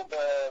በየሰፈሩ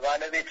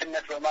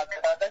በባለቤትነት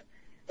በማከታተል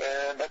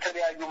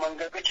በተለያዩ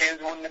መንገዶች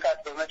የህዝቡን ንቃት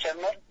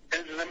በመጨመር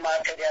ህዝብን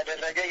ማዕከል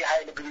ያደረገ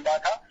የኃይል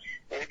ግንባታ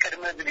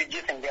ቅድመ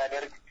ዝግጅት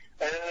እንዲያደርግ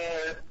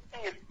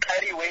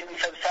ቀሪ ወይም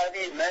ሰብሳቢ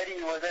መሪ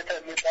ወዘተ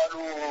የሚባሉ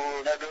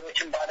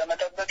ነገሮችን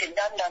ባለመጠበቅ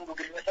እያንዳንዱ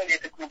ግለሰብ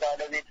የትግሉ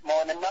ባለቤት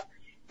መሆንና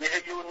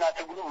የህልውና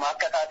ትግሉ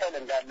ማቀጣጠል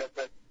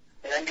እንዳለበት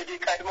እንግዲህ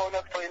ቀድመው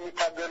ነቅተው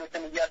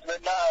የሚታገሉትን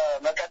እያስበላ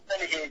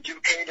መቀጠል ይሄ ጅብ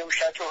ከሄደ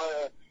ውሻ ጮኸ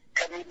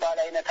ከሚባል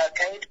አይነት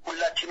አካሄድ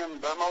ሁላችንም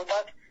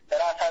በመውጣት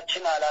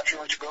ራሳችን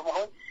ኃላፊዎች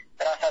በመሆን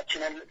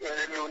ራሳችንን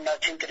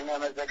ህልውናችን ቅድሚያ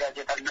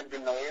መዘጋጀት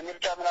አለብን ነው።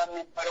 የምርጫ ምናምን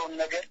የሚባለውን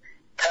ነገር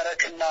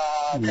ተረክና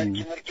ተርኪ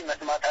ምርኪ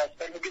መስማት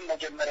አያስፈልግም።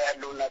 መጀመሪያ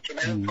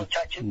ህልውናችን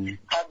ህዝቦቻችን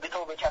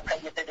ታግተው በጫካ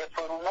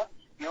እየተደፈሩና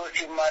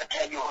የወሲብ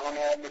ማርኪያ እየሆኑ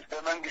ነው ያሉት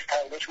በመንግስት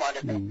ኃይሎች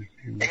ማለት ነው።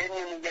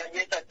 ይህንን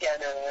እያየ ጸጥ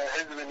ያለ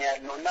ህዝብ ነው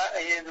ያለው እና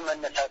ይህ ህዝብ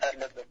መነሳት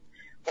አለበት።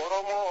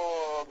 ኦሮሞ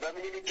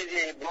በምኒልክ ጊዜ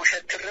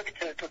በውሸት ትርክት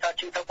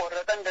ጡታችን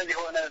ተቆረጠ እንደዚህ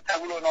ሆነ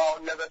ተብሎ ነው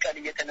አሁን ለበቀል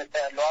እየተነሳ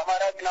ያለው።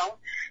 አማራ ግን አሁን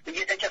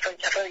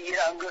እየተጨፈጨፈ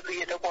አንገቱ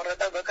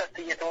እየተቆረጠ በቀስት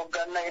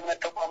እየተወጋና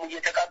የመተቋሙ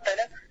እየተቃጠለ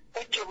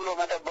ቁጭ ብሎ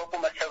መጠበቁ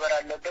መሰበር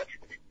አለበት።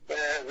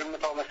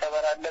 ዝምታው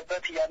መሰበር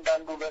አለበት።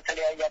 እያንዳንዱ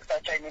በተለያየ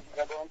አቅጣጫ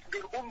የሚደረገውን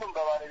ትግል ሁሉም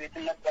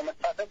በባለቤትነት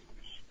በመሳተፍ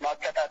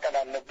ማቀጣጠል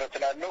አለበት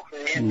እላለሁ።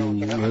 ይሄን ነው።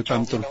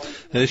 በጣም ጥሩ።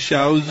 እሺ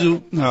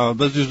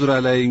በዚህ ዙሪያ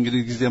ላይ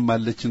እንግዲህ ጊዜም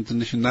አለችን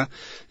ትንሽና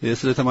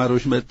ስለ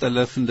ተማሪዎች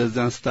መጠለፍ እንደዛ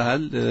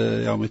አንስተሃል።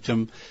 ያው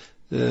መቼም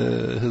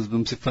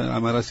ህዝብም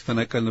አማራ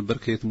ሲፈናቀል ነበር፣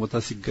 ከየት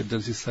ሞታ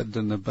ሲገደል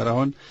ሲሳደድ ነበር።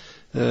 አሁን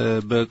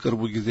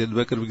በቅርብ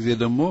ጊዜ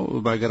ደግሞ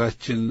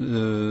በአገራችን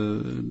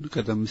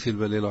ቀደም ሲል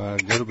በሌላው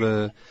ሀገር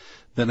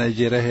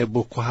በናይጄሪያ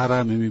ቦኮ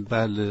ሐራም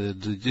የሚባል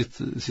ድርጅት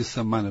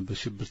ሲሰማ ነበር።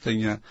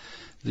 ሽብርተኛ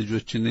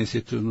ልጆችና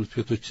የሴቶች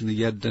ቤቶችን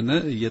እያደነ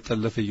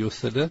እየጠለፈ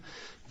እየወሰደ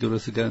ግብረ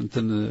ስጋ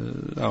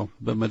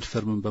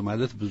በመድፈር ምን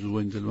በማለት ብዙ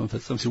ወንጀል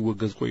መፈጸም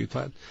ሲወገዝ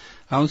ቆይቷል።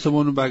 አሁን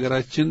ሰሞኑን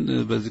በአገራችን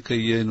በዚህ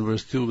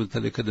ከዩኒቨርሲቲው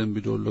በተለይ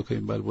ከደምቢ ዶሎ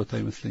ከሚባል ቦታ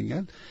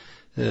ይመስለኛል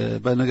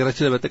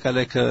በነገራችን ላይ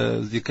በተቃላይ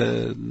ከዚህ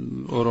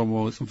ከኦሮሞ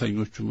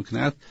ጽንፈኞቹ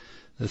ምክንያት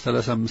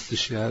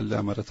 35,000 ያህል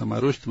አማራ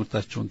ተማሪዎች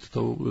ትምህርታቸውን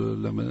ትተው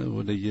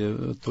ወደ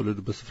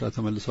የተወለዱበት ስፍራ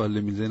ተመልሰዋል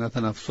የሚል ዜና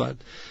ተናፍሷል።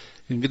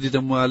 እንግዲህ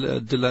ደግሞ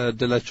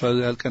እድላቸው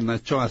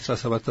ያልቀናቸው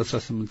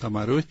 17-18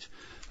 ተማሪዎች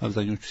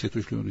አብዛኞቹ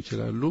ሴቶች ሊሆኑ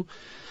ይችላሉ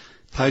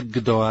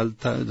ታግደዋል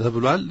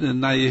ተብሏል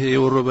እና ይሄ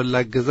የወሮበላ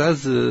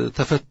አገዛዝ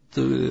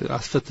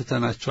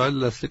አስፈትተናቸዋል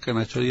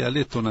አስለቀናቸዋል ያለ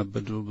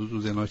የተወናበዱ ብዙ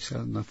ዜናዎች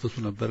ሲናፈሱ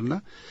ነበርና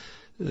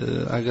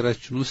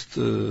አገራችን ውስጥ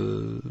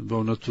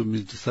በእውነቱ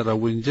የሚሰራ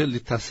ወንጀል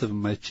ሊታሰብ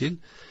የማይችል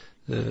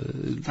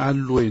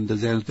አሉ ወይ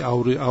እንደዚህ አይነት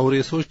አውሬ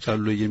ሰዎች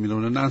አሉ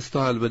የሚለውንና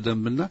አንስተዋል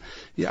በደንብና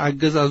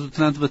የአገዛዙ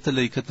ትናንት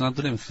በተለይ ከትናንቱ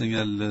ላይ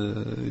ይመስለኛል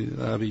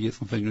አብይ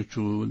ጽንፈኞቹ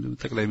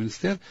ጠቅላይ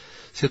ሚኒስትር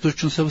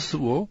ሴቶቹን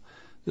ሰብስቦ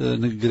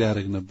ንግግር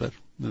ያደርግ ነበር።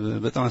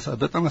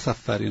 በጣም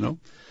አሳፋሪ ነው።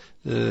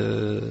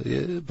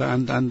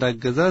 በአንድ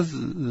አገዛዝ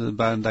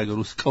በአንድ ሀገር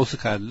ውስጥ ቀውስ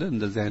ካለ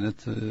እንደዚህ አይነት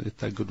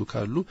የታገዱ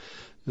ካሉ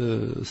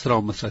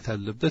ስራውን መስራት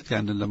ያለበት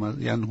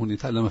ያን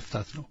ሁኔታ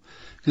ለመፍታት ነው።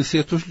 ግን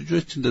ሴቶች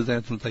ልጆች እንደዚህ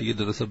አይነት ሁኔታ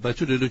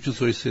እየደረሰባቸው ሌሎችን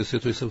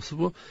ሴቶች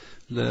ሰብስቦ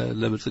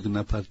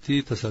ለብልጽግና ፓርቲ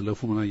ተሰለፉ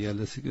ምናምን ያለ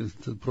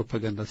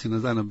ፕሮፓጋንዳ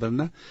ሲነዛ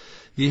ነበርና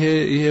ይሄ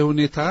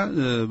ሁኔታ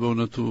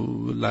በእውነቱ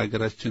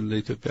ለሀገራችን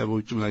ለኢትዮጵያ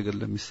በውጭም ሀገር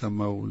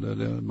ለሚሰማው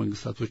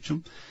ለመንግስታቶችም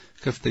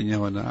ከፍተኛ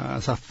የሆነ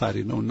አሳፋሪ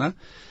ነውና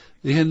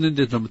ይሄን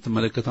እንዴት ነው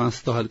የምትመለከተው?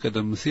 አንስተዋል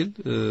ቀደም ሲል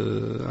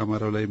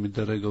አማራው ላይ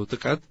የሚደረገው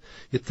ጥቃት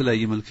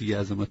የተለያየ መልክ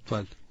እየያዘ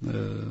መጥቷል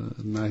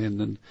እና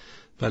ይሄንን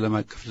በዓለም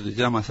አቀፍ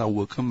ደረጃ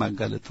ማሳወቅም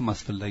ማጋለጥም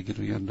አስፈላጊ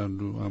ነው። ያንዳንዱ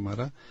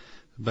አማራ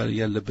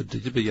ያለበት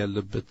ድርጅት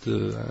ያለበት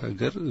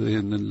ሀገር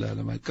ይሄንን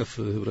ለዓለም አቀፍ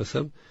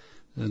ህብረተሰብ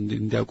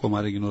እንዲያቆም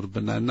ማድረግ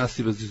ይኖርብናል እና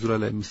እስቲ በዚህ ዙሪያ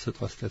ላይ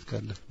የምትሰጠው አስተያየት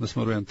ካለ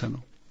መስመሩ ያንተ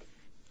ነው።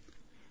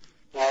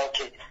 ኦኬ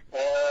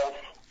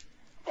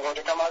ወደ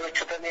ተማሪዎቹ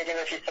ከመሄዴ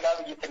በፊት ስለ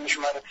አብይ ትንሽ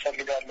ማለት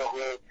እፈልጋለሁ።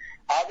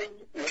 አብይ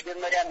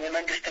መጀመሪያም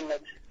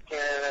የመንግስትነት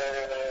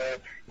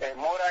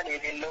ሞራል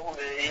የሌለው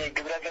ይሄ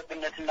ግብረ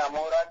ገብነትና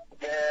ሞራል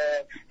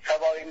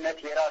ለሰብአዊነት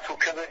የራሱ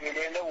ክብር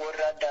የሌለው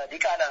ወራዳ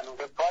ዲቃላ ነው።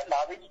 ገብቷል።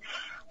 አብይ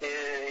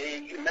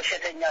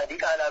መሸተኛ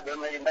ዲቃላ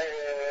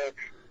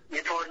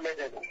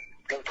የተወለደ ነው።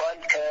 ገብቷል።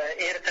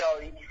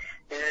 ከኤርትራዊ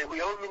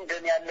የሁሉም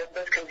ደም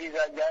ያለበት ከዚህ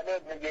ዛያለ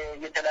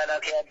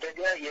የተላላከ ያደገ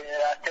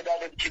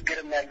የአስተዳደግ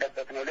ችግርም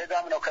ያለበት ነው።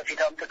 ለዛም ነው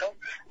ከፊት አምጥተው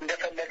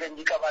እንደፈለገ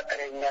እንዲቀባጠር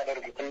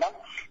የሚያደርጉት እና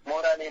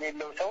ሞራል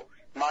የሌለው ሰው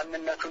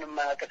ማንነቱን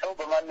የማያውቅ ሰው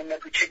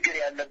በማንነቱ ችግር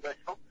ያለበት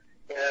ሰው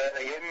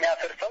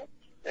የሚያፍር ሰው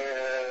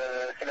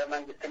ስለ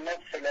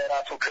መንግስትነት ስለ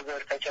ራሱ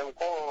ክብር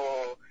ተጨንቆ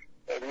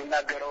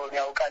የሚናገረውን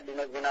ያውቃል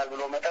ይመዝናል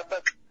ብሎ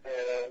መጠበቅ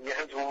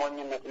የህዝቡ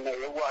ሞኝነትና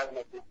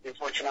የዋህነት ነው።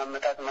 የሰዎችን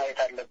አመጣጥ ማየት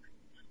አለበት።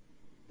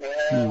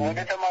 ወደ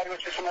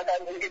ተማሪዎች ስመጣ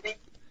እንግዲህ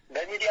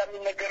በሚዲያ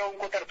የሚነገረውን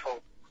ቁጥር ተው።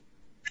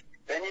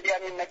 በሚዲያ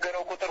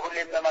የሚነገረው ቁጥር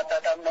ሁሌም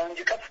ለማጣጣም ነው እንጂ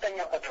ከፍተኛ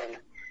ቁጥር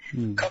ነው።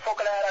 ከፎቅ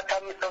ላይ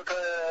 4-5 ሰው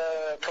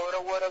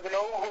ተወረወረ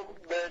ብለው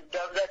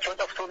በዳብዛቸው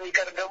ጠፍቶ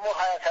የሚቀር ደግሞ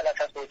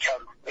 20-30 ሰዎች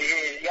አሉ። ይሄ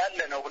ያለ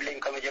ነው ሁሌም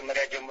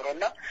ከመጀመሪያ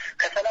ጀምሮና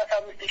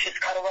ከ35,000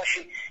 እስከ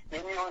 40,000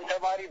 የሚሆን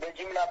ተማሪ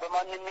በጅምላ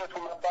በማንነቱ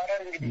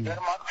መባረር እንግዲህ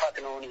ዘር ማጥፋት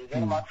ነው።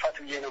 ዘር ማጥፋት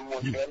ብዬ ነው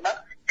የምወስደው እና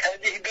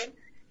ከዚህ ግን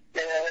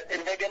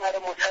እንደገና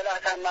ደግሞ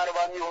 30 እና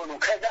 40 የሚሆኑ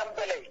ከዛም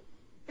በላይ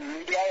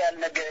ሚዲያ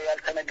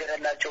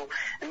ያልተነገረላቸው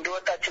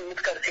እንደወጣች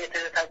የምትቀር ሴት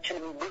እህታችን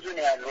ብዙ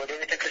ነው ያሉ። ወደ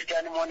ቤተ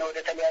ክርስቲያንም ሆነ ወደ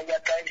ተለያየ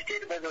አካባቢ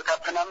ስትሄድ በዛው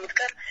ታፍና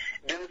የምትቀር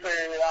ድምፅ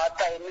አጣ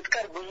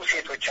የምትቀር ብዙ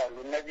ሴቶች አሉ።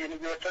 እነዚህን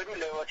እየወሰዱ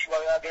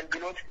ለወሲባዊ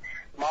አገልግሎት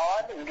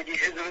ማዋል እንግዲህ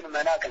ህዝብን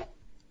መናቅ ነው።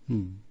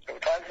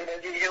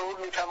 ስለዚህ ይሄ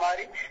ሁሉ ተማሪ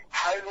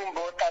ኃይሉን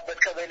በወጣበት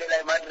ቀበሌ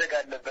ላይ ማድረግ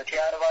አለበት።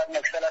 የ40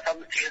 ከ35,000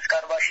 እስከ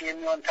 40,000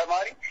 የሚሆን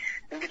ተማሪ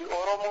እንግዲህ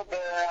ኦሮሞ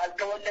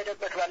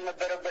ባልተወለደበት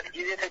ባልነበረበት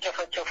ጊዜ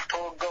ተጨፈጨፉ፣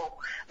 ተወጋው፣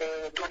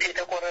 ጡት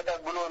የተቆረጠ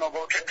ብሎ ነው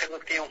በውሸት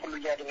ትምህርት ይሄን ሁሉ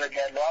እያደረገ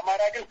ያለው።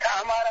 አማራ ግን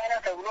ከአማራ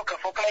ነው ተብሎ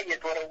ከፎቅ ላይ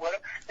እየተወረወረ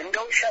እንደ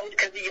ውሻ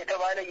ከዚህ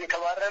እየተባለ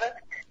እየተባረረ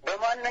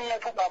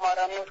በማንነቱ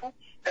በአማራነቱ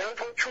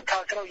እህቶቹ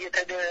ታስረው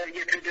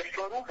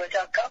እየተደፈሩ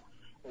በጫካ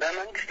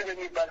በመንግስት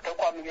በሚባል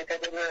ተቋም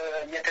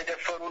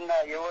እየተደፈሩና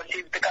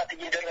የወሲብ ጥቃት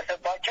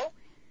እየደረሰባቸው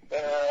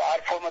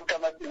አርፎ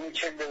መቀመጥ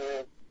የሚችል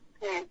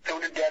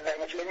ትውልድ ያለ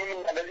አይመስለኝም።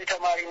 ለዚህ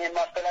ተማሪ ነው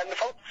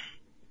የማስተላልፈው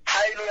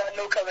ኃይሉ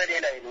ያለው ቀበሌ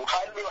ላይ ነው።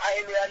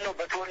 ኃይሉ ያለው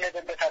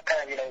በተወለደበት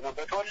አካባቢ ላይ ነው።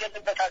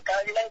 በተወለደበት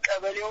አካባቢ ላይ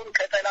ቀበሌውን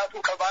ከጠላቱ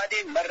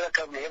ከባዴን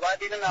መረከብ ነው።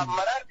 የባዴንን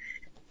አመራር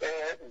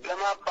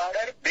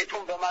በማባረር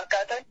ቤቱን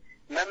በማቃጠል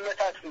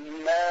መመታት፣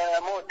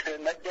 መሞት፣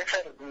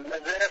 መደፈር፣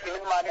 መዘረፍ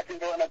ምን ማለት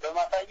እንደሆነ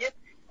በማሳየት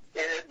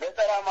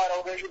በጸረ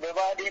አማራው ገዢ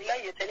በባዴን ላይ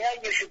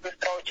የተለያዩ ሽብር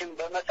ስራዎችን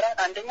በመስራት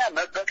አንደኛ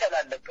መበቀል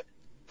አለበት።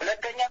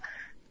 ሁለተኛ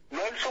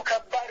መልሱ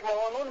ከባድ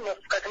መሆኑን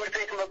ከትምህርት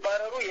ቤት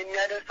መባረሩ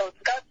የሚያደርሰው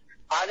ጥቃት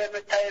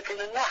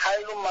አለመታየቱንና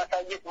ኃይሉን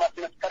ማሳየት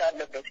ማስመስከር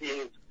አለበት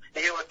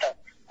ይሄ ወጣት።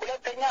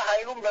 ሁለተኛ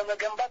ኃይሉን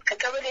በመገንባት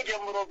ከቀበሌ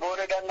ጀምሮ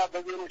በወረዳና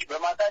በዞኖች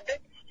በማሳደግ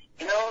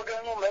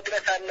ለወገኑ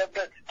መድረስ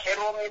አለበት። ቄሮ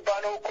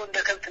የሚባለው እኮ እንደ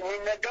ከብት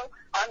የሚነዳው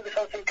አንድ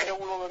ሰው ስልክ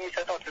ደውሎ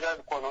በሚሰጠው ትእዛዝ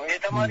እኮ ነው። ይሄ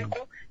ተማሪ እኮ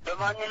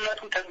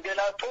በማንነቱ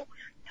ተንገላቶ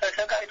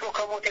ተሰቃይቶ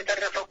ከሞት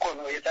የተረፈ እኮ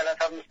ነው።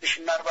 35,000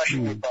 እና 40,000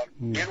 የሚባሉ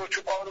ሌሎቹ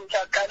እኮ አሁንም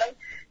ጫካ ላይ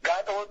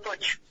ጋጠ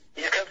ወጦች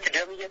የከብት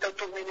ደም እየጠጡ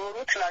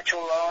የሚኖሩት ናቸው።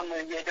 አሁን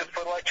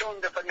እየደፈሯቸው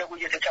እንደፈለጉ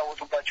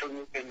እየተጫወቱባቸው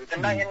የሚገኙት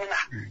እና ይህንን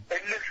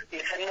እልህ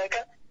የሰነቀ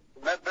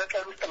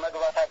መበቀል ውስጥ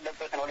መግባት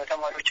አለበት ነው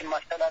ለተማሪዎችን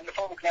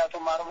ማስተላልፈው።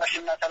 ምክንያቱም 40,000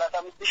 እና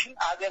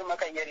 35,000 አገር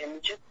መቀየር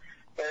የሚችል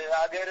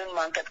አገርን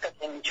ማንቀጥቀጥ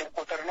የሚችል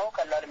ቁጥር ነው።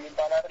 ቀላል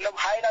የሚባል አይደለም።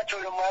 ኃይላቸው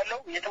ደግሞ ያለው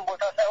የትም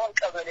ቦታ ሳይሆን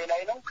ቀበሌ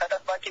ላይ ነው።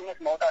 ከጠባቂነት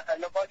መውጣት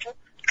አለባቸው።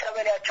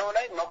 ቀበሌያቸው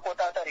ላይ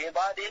መቆጣጠር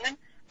የባዴንን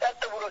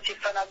ጸጥ ብሎ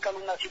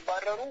ሲፈናቀሉና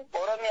ሲባረሩ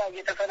ኦሮሚያ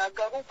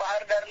እየተፈናቀሉ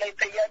ባህር ዳር ላይ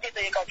ጥያቄ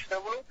ጠይቃችሁ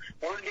ተብሎ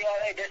ወልዲያ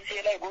ላይ፣ ደሴ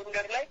ላይ፣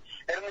 ጎንደር ላይ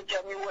እርምጃ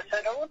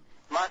የሚወሰደውን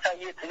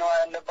ማሳየት ነው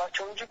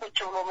ያለባቸው እንጂ ቁጭ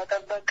ብሎ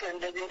መጠበቅ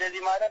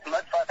እንደዚህ ማለት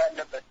መጥፋት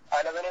አለበት።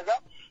 አለበለዚያ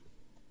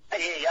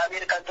ይሄ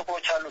የአሜሪካን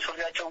ጥቁሮች አሉ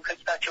ሱሪያቸውን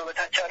ከቂጣቸው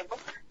በታች አድርገው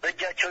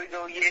በእጃቸው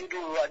ይዘው እየሄዱ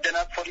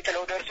አደናቅፎ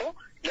ሊጥለው ደርሶ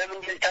ለምን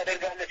እንደዚህ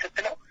ታደርጋለህ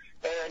ስትለው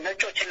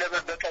ነጮችን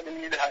ለመበቀል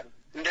ይልሃል።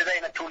 እንደዛ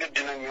አይነት ትውልድ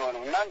ነው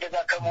የሚሆነው እና እንደዛ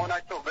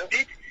ከመሆናቸው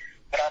በፊት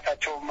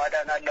ራሳቸውን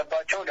ማዳን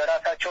አለባቸው።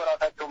 ለራሳቸው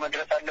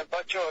መድረስ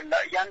አለባቸው።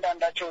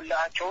 እያንዳንዳቸው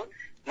እልሃቸውን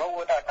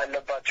መወጣት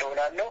አለባቸው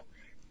እላለሁ።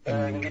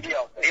 እንግዲህ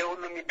ያው ይሄ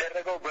ሁሉ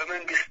የሚደረገው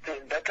በመንግስት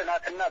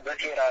በጥናትና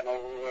በሴራ ነው።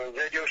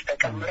 ዘዴዎች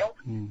ተቀምረው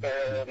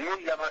ምን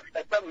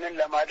ለማስጠቀም ምን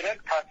ለማድረግ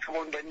ታስቦ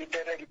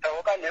እንደሚደረግ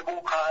ይታወቃል።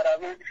 የቦኮ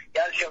ሐራምን፣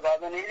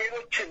 የአልሸባብን፣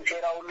 የሌሎችን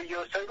ሴራ ሁሉ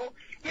እየወሰዱ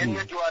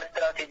የነጅዋር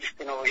ስትራቴጂስት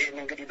ነው። ይህን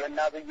እንግዲህ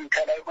በአብይ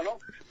ከላይ ሆነው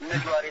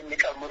ነጅዋር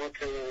የሚቀምሩት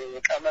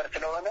ቀመር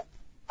ስለሆነ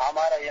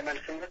አማራ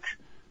የመልስነት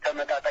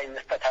ተመጣጣኝ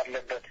መስጠት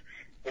አለበት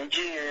እንጂ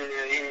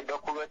ይሄ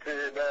በኩበት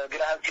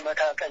በግራህን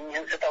ሲመታ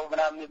ቀኝህን ስጠው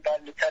ምናምን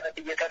የሚባል ተረት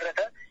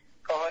እየተረተ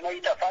ከሆነ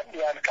ይጠፋል፣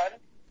 ያልቃል።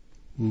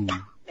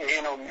 ይሄ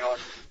ነው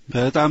የሚሆነው።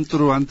 በጣም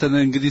ጥሩ።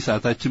 አንተነህ እንግዲህ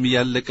ሰዓታችን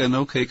እያለቀ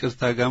ነው።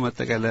 ከይቅርታ ጋር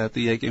ማጠቃለያ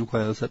ጥያቄ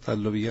እንኳን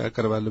ሰጣለሁ ብዬ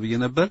አቀርባለሁ ብዬ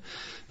ነበር።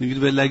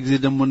 እንግዲህ በሌላ ጊዜ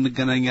ደግሞ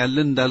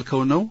እንገናኛለን።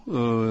 እንዳልከው ነው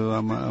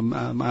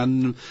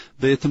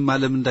በየትም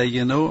ዓለም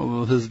እንዳየነው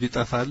ህዝብ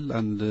ይጠፋል፣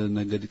 አንድ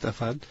ነገድ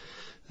ይጠፋል።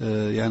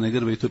 ያ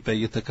ነገር በኢትዮጵያ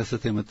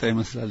እየተከሰተ የመጣ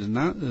ይመስላልና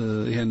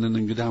ይሄንን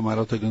እንግዲህ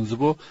አማራው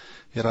ተገንዝቦ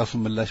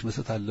የራሱን ምላሽ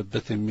መስጠት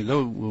አለበት የሚለው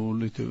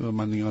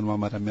ማንኛውንም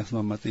አማራ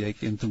የሚያስማማ ጥያቄ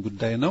እንትን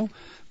ጉዳይ ነው።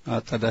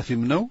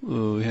 አጣዳፊም ነው።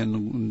 ይሄን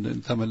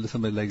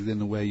ተመልሰን በሌላ ጊዜ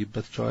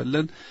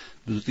እንወያይበታለን።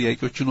 ብዙ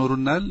ጥያቄዎች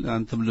ይኖሩናል።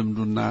 አንተም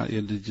ልምዱና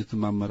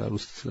የድርጅትም አመራር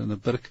ውስጥ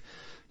ስለነበርክ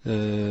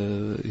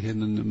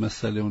ይሄንን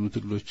መሰል የሆኑ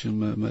ትግሎችን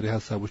መሪ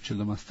ሐሳቦችን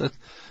ለማስጠት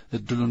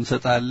እድሉን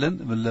እንሰጣለን።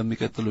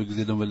 ለሚቀጥለው ጊዜ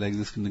ደግሞ በሌላ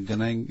ጊዜ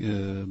እስክንገናኝ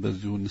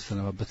በዚሁ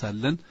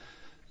እንሰናበታለን።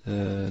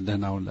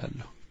 ደህና ሁኑ።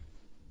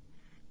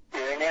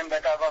 እኔም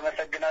በጣም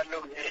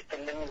አመሰግናለሁ። እግዚአብሔር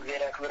ይስጥልኝ፣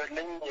 እግዚአብሔር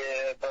ያክብርልኝ።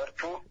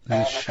 በርቱ።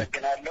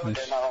 አመሰግናለሁ።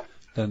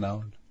 ደህና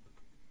ሁኑ።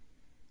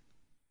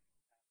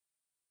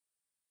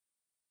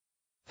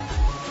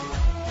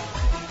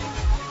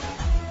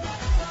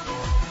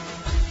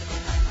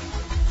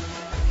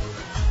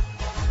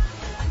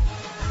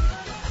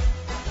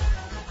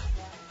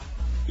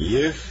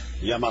 ይህ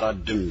የዐማራ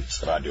ድምፅ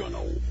ራዲዮ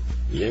ነው።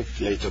 ይህ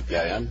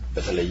ለኢትዮጵያውያን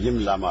በተለይም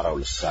ለአማራው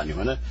ልሳን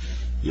የሆነ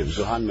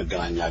የብዙሃን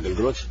መገናኛ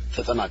አገልግሎት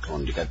ተጠናክሮ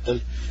እንዲቀጥል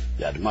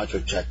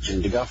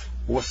የአድማጮቻችን ድጋፍ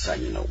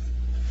ወሳኝ ነው።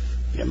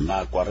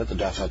 የማያቋርጥ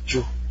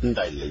ድጋፋችሁ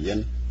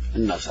እንዳይለየን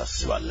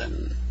እናሳስባለን።